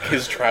but like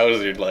his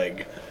trousered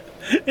leg.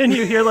 And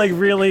you hear like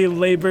really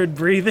labored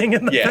breathing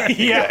in the Yeah, back.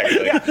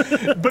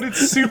 exactly. But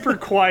it's super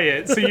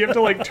quiet, so you have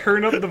to like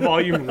turn up the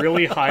volume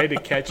really high to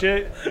catch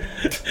it.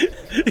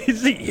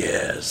 He's like,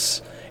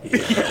 yes.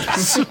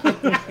 Yes.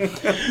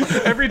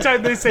 Every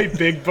time they say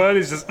Big Bun,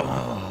 it's just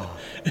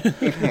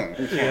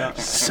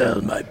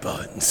Sell my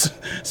buns.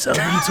 Sell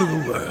them to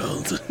the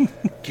world.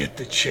 get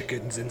the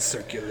chickens in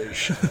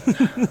circulation.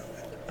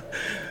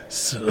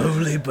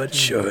 Slowly but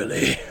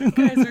surely. You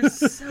guys are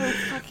so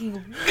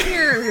fucking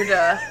weird.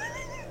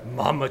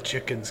 Mama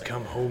chickens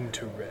come home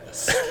to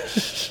rest.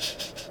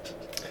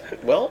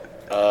 Well,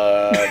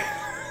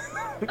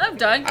 I'm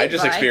done. I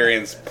just Goodbye.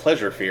 experienced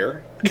pleasure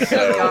fear. So,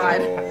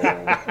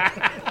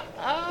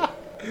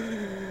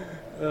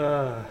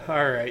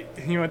 All right,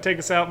 you want to take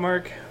us out,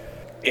 Mark?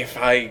 if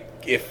I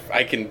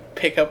can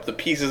pick up the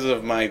pieces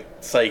of my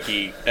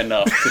psyche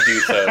enough to do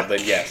so, then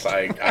yes,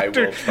 I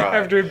will try.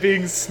 After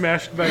being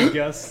smashed by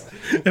Gus.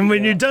 And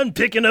when you're done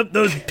picking up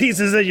those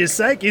pieces of your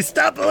psyche,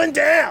 stop going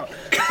down.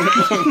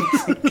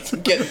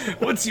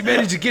 Once you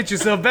manage to get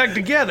yourself back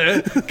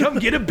together, come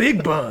get a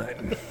big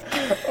bun.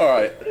 All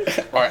right,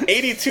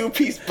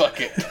 82-piece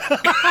bucket.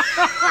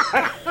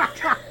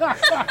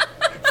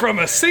 From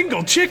a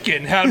single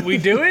chicken, how'd we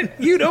do it?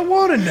 You don't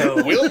want to know.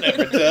 We'll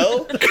never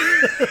tell.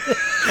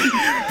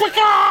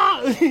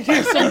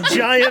 Some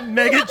giant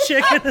mega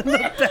chicken in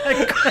the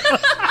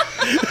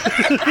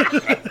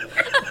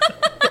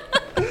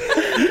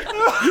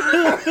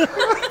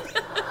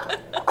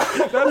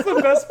That's the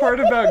best part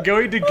about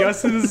going to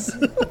Gus's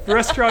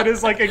restaurant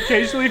is like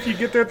occasionally if you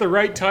get there at the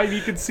right time,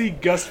 you can see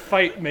Gus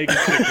fight Mega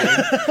Chicken.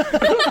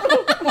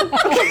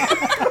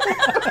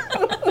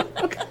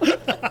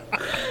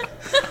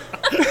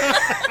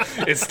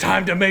 It's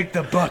time to make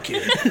the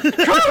bucket.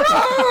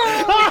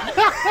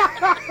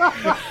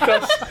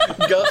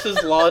 Gus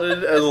is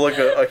lauded as like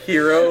a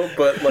hero,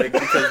 but like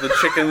because the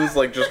chickens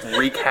like just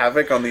wreak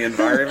havoc on the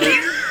environment.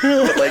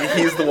 But like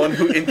he's the one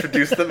who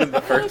introduced them in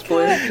the first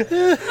place.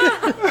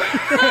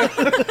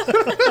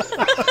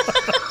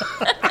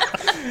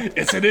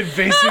 It's an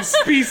invasive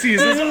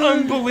species of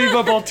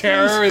unbelievable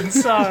terror and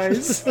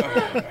size. Oh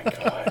my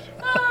god.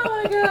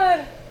 Oh my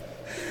god.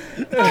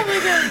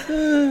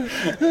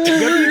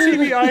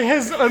 WTBI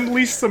has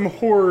unleashed some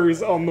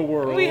horrors on the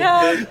world. We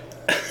have.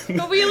 But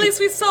at least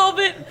we solve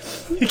it.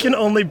 You can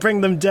only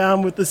bring them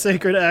down with the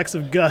sacred acts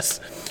of Gus.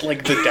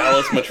 Like the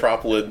Dallas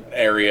metropolitan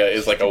area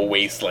is like a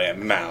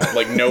wasteland now.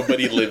 Like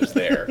nobody lives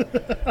there.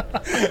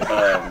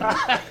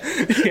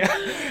 Yeah.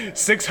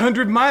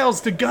 600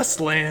 miles to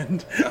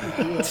Gusland.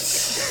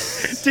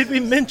 Did we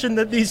mention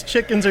that these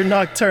chickens are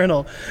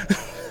nocturnal?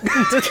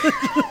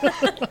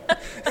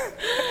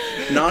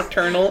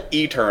 Nocturnal,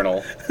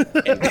 eternal,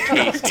 and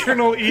tasty.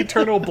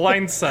 Eternal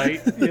blind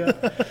sight. Yeah.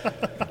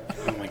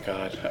 Oh my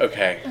god.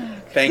 Okay.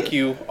 Thank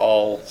you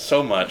all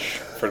so much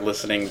for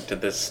listening to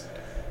this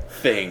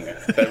thing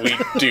that we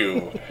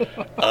do.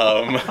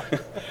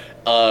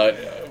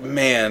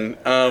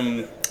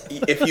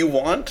 If you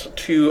want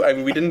to, I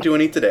mean, we didn't do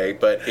any today,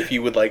 but if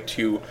you would like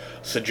to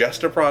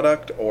suggest a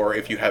product or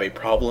if you have a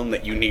problem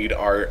that you need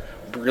our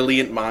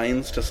brilliant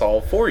minds to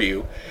solve for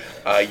you,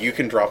 you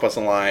can drop us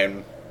a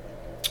line.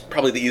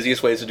 Probably the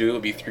easiest ways to do it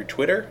would be through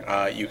Twitter.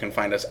 You can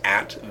find us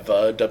at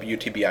the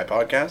WTBI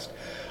Podcast,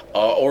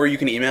 or you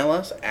can email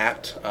us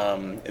at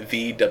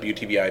the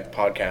WTBI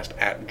Podcast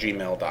at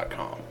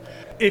gmail.com.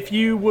 If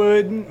you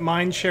wouldn't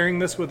mind sharing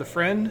this with a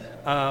friend,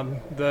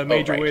 the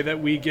major way that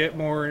we get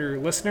more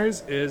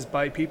listeners is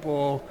by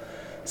people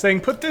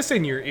saying, put this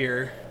in your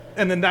ear,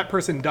 and then that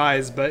person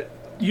dies, but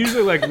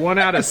usually like 1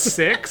 out of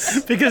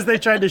 6. Because they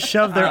tried to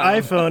shove their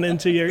iPhone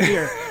into your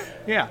ear.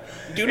 Yeah.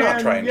 Do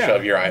not try and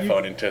shove your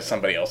iPhone into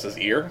somebody else's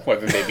ear,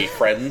 whether they be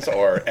friends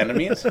or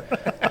enemies. There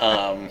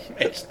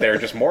are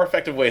just more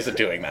effective ways of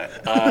doing that.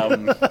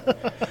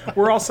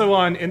 We're also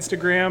on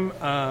Instagram,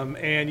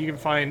 and you can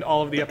find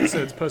all of the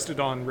episodes posted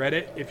on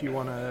Reddit if you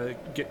want to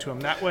get to them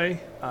that way.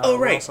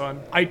 We're also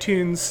on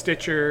iTunes,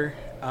 Stitcher,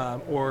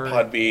 or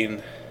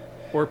Podbean.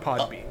 Or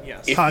Podbean,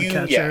 yes.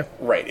 Podcatcher.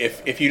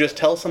 If you just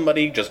tell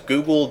somebody, just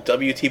Google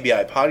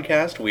WTBI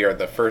Podcast, we are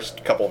the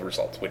first couple of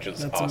results, which is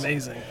That's awesome.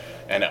 amazing.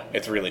 I know,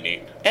 it's really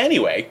neat.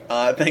 Anyway,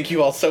 thank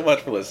you all so much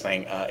for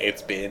listening.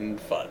 It's been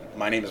fun.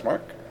 My name is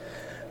Mark.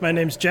 My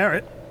name's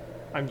Jarrett.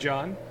 I'm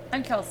John.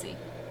 I'm Kelsey.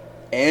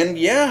 And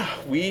yeah,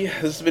 this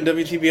has been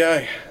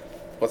WTBI.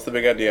 What's the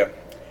big idea?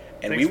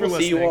 And Thanks we will for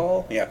see you listening.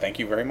 all. Yeah, thank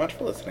you very much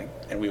for listening.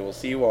 And we will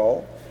see you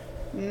all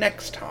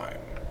next time.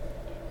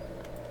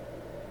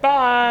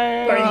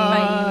 Bye.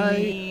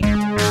 Bye.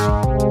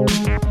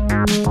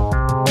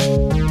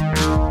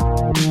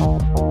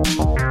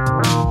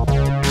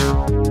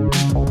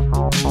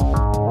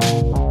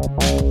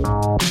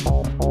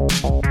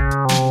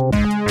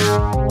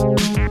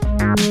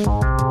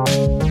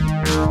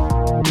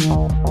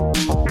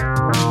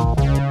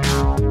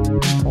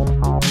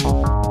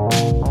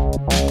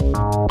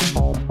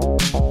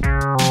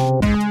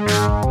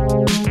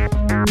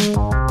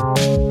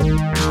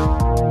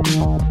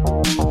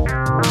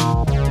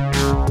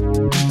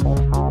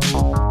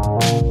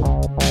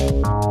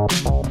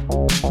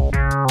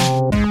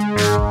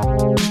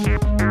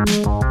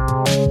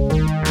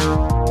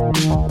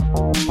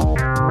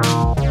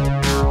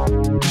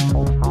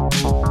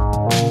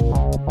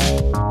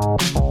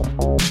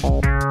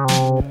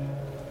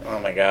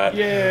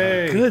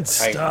 Yay. Good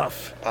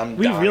stuff. I'm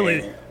we dying.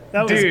 really...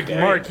 That was Dude, great.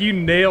 Mark, you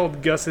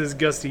nailed Gus's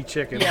Gusty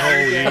Chicken.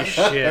 Yeah, you Holy did.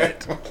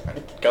 shit.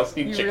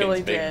 Gusty You Chicken's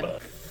really big did.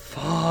 butt.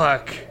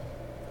 Fuck.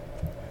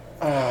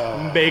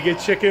 Mega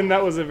Chicken,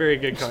 that was a very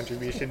good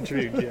contribution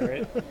to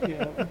Jarrett.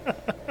 Yeah.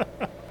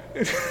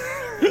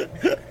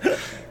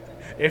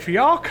 If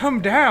y'all come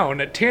down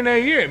at 10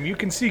 a.m., you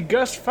can see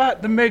Gus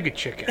fight the Mega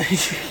Chicken.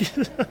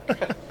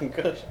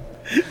 Good.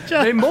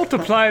 They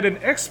multiply at an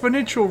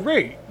exponential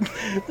rate.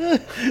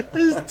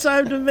 It's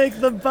time to make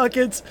the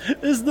buckets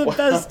is the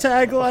best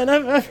tagline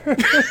I've ever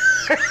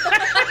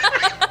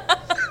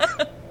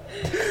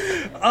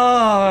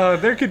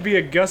heard. There could be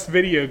a Gus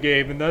video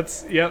game, and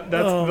that's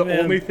Oh, the man.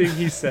 only thing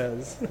he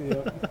says.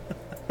 Yep.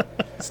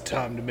 It's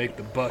time to make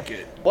the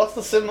bucket. What's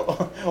the symbol?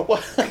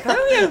 What? That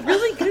would be a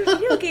really good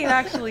video game,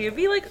 actually. It'd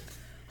be like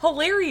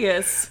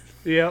hilarious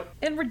Yep.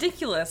 and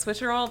ridiculous,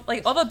 which are all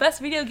like all the best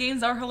video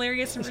games are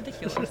hilarious and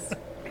ridiculous.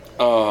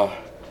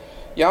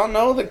 Y'all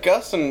know that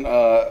Gus and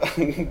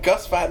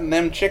Gus fighting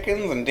them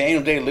chickens and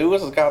Daniel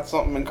Day-Lewis has got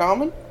something in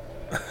common?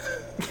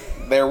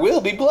 There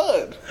will be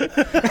blood.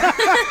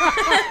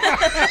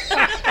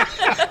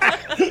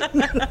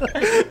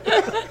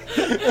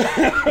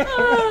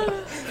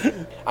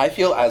 I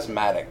feel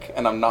asthmatic,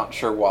 and I'm not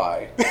sure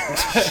why.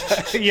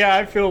 Yeah,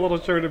 I feel a little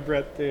short of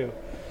breath too.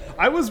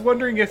 I was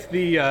wondering if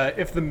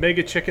the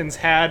Mega Chickens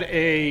had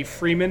a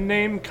Freeman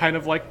name, kind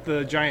of like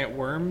the giant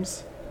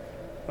worms.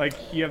 Like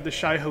you have the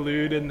Shai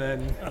Halud, and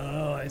then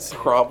Oh, I see.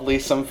 Probably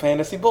some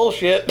fantasy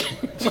bullshit.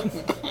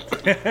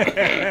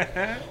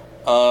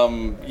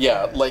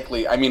 Yeah,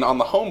 likely. I mean, on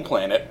the home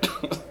planet,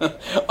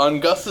 on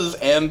Gus's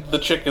and the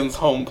chicken's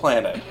home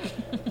planet.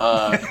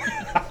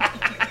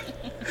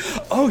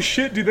 oh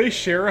shit, do they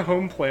share a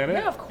home planet?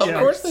 Yeah, of course. Of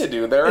course they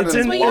do. They're It's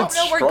in in- But a you lot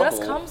don't know where Gus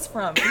struggle. comes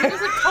from. He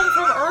doesn't come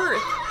from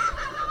Earth.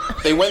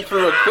 They went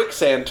through a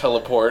quicksand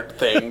teleport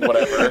thing,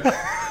 whatever.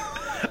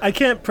 I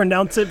can't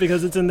pronounce it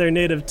because it's in their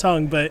native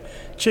tongue, but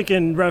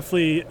chicken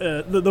roughly,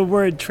 the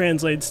word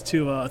translates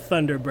to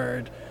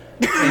thunderbird.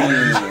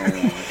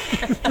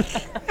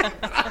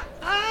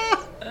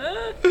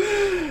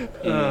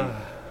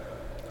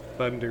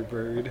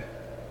 Thunderbird.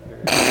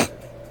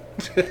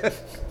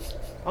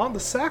 On the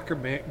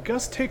sacrament,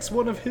 Gus takes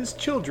one of his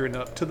children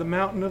up to the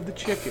mountain of the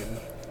chicken.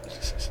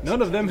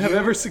 None of them have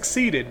ever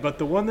succeeded, but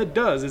the one that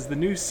does is the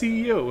new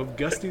CEO of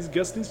Gusty's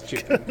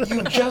Chicken.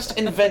 You just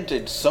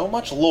invented so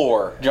much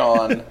lore,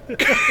 John.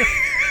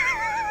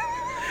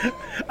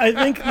 I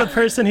think the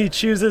person he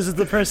chooses is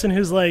the person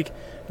who's like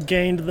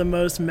gained the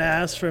most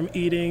mass from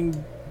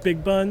eating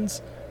big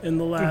buns in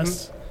the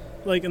last,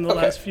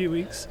 last few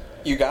weeks.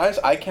 You guys,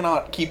 I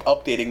cannot keep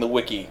updating the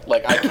wiki.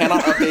 Like, I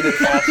cannot update it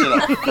fast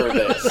enough for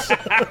this.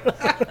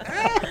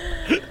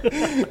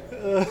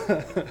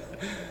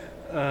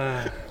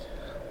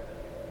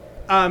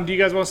 Do you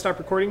guys want to stop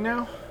recording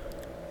now?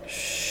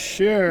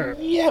 Sure.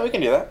 Yeah, we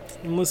can do that.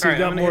 Unless All we've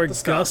right, I'm got gonna more hit the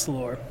stop. Gus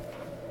lore.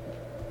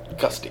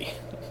 Gusty.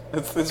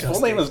 His full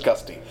name is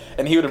Gusty,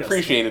 and he would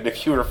appreciate it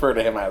if you refer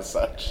to him as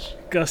such.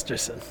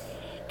 Gusterson.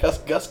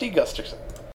 Gusty Gusterson.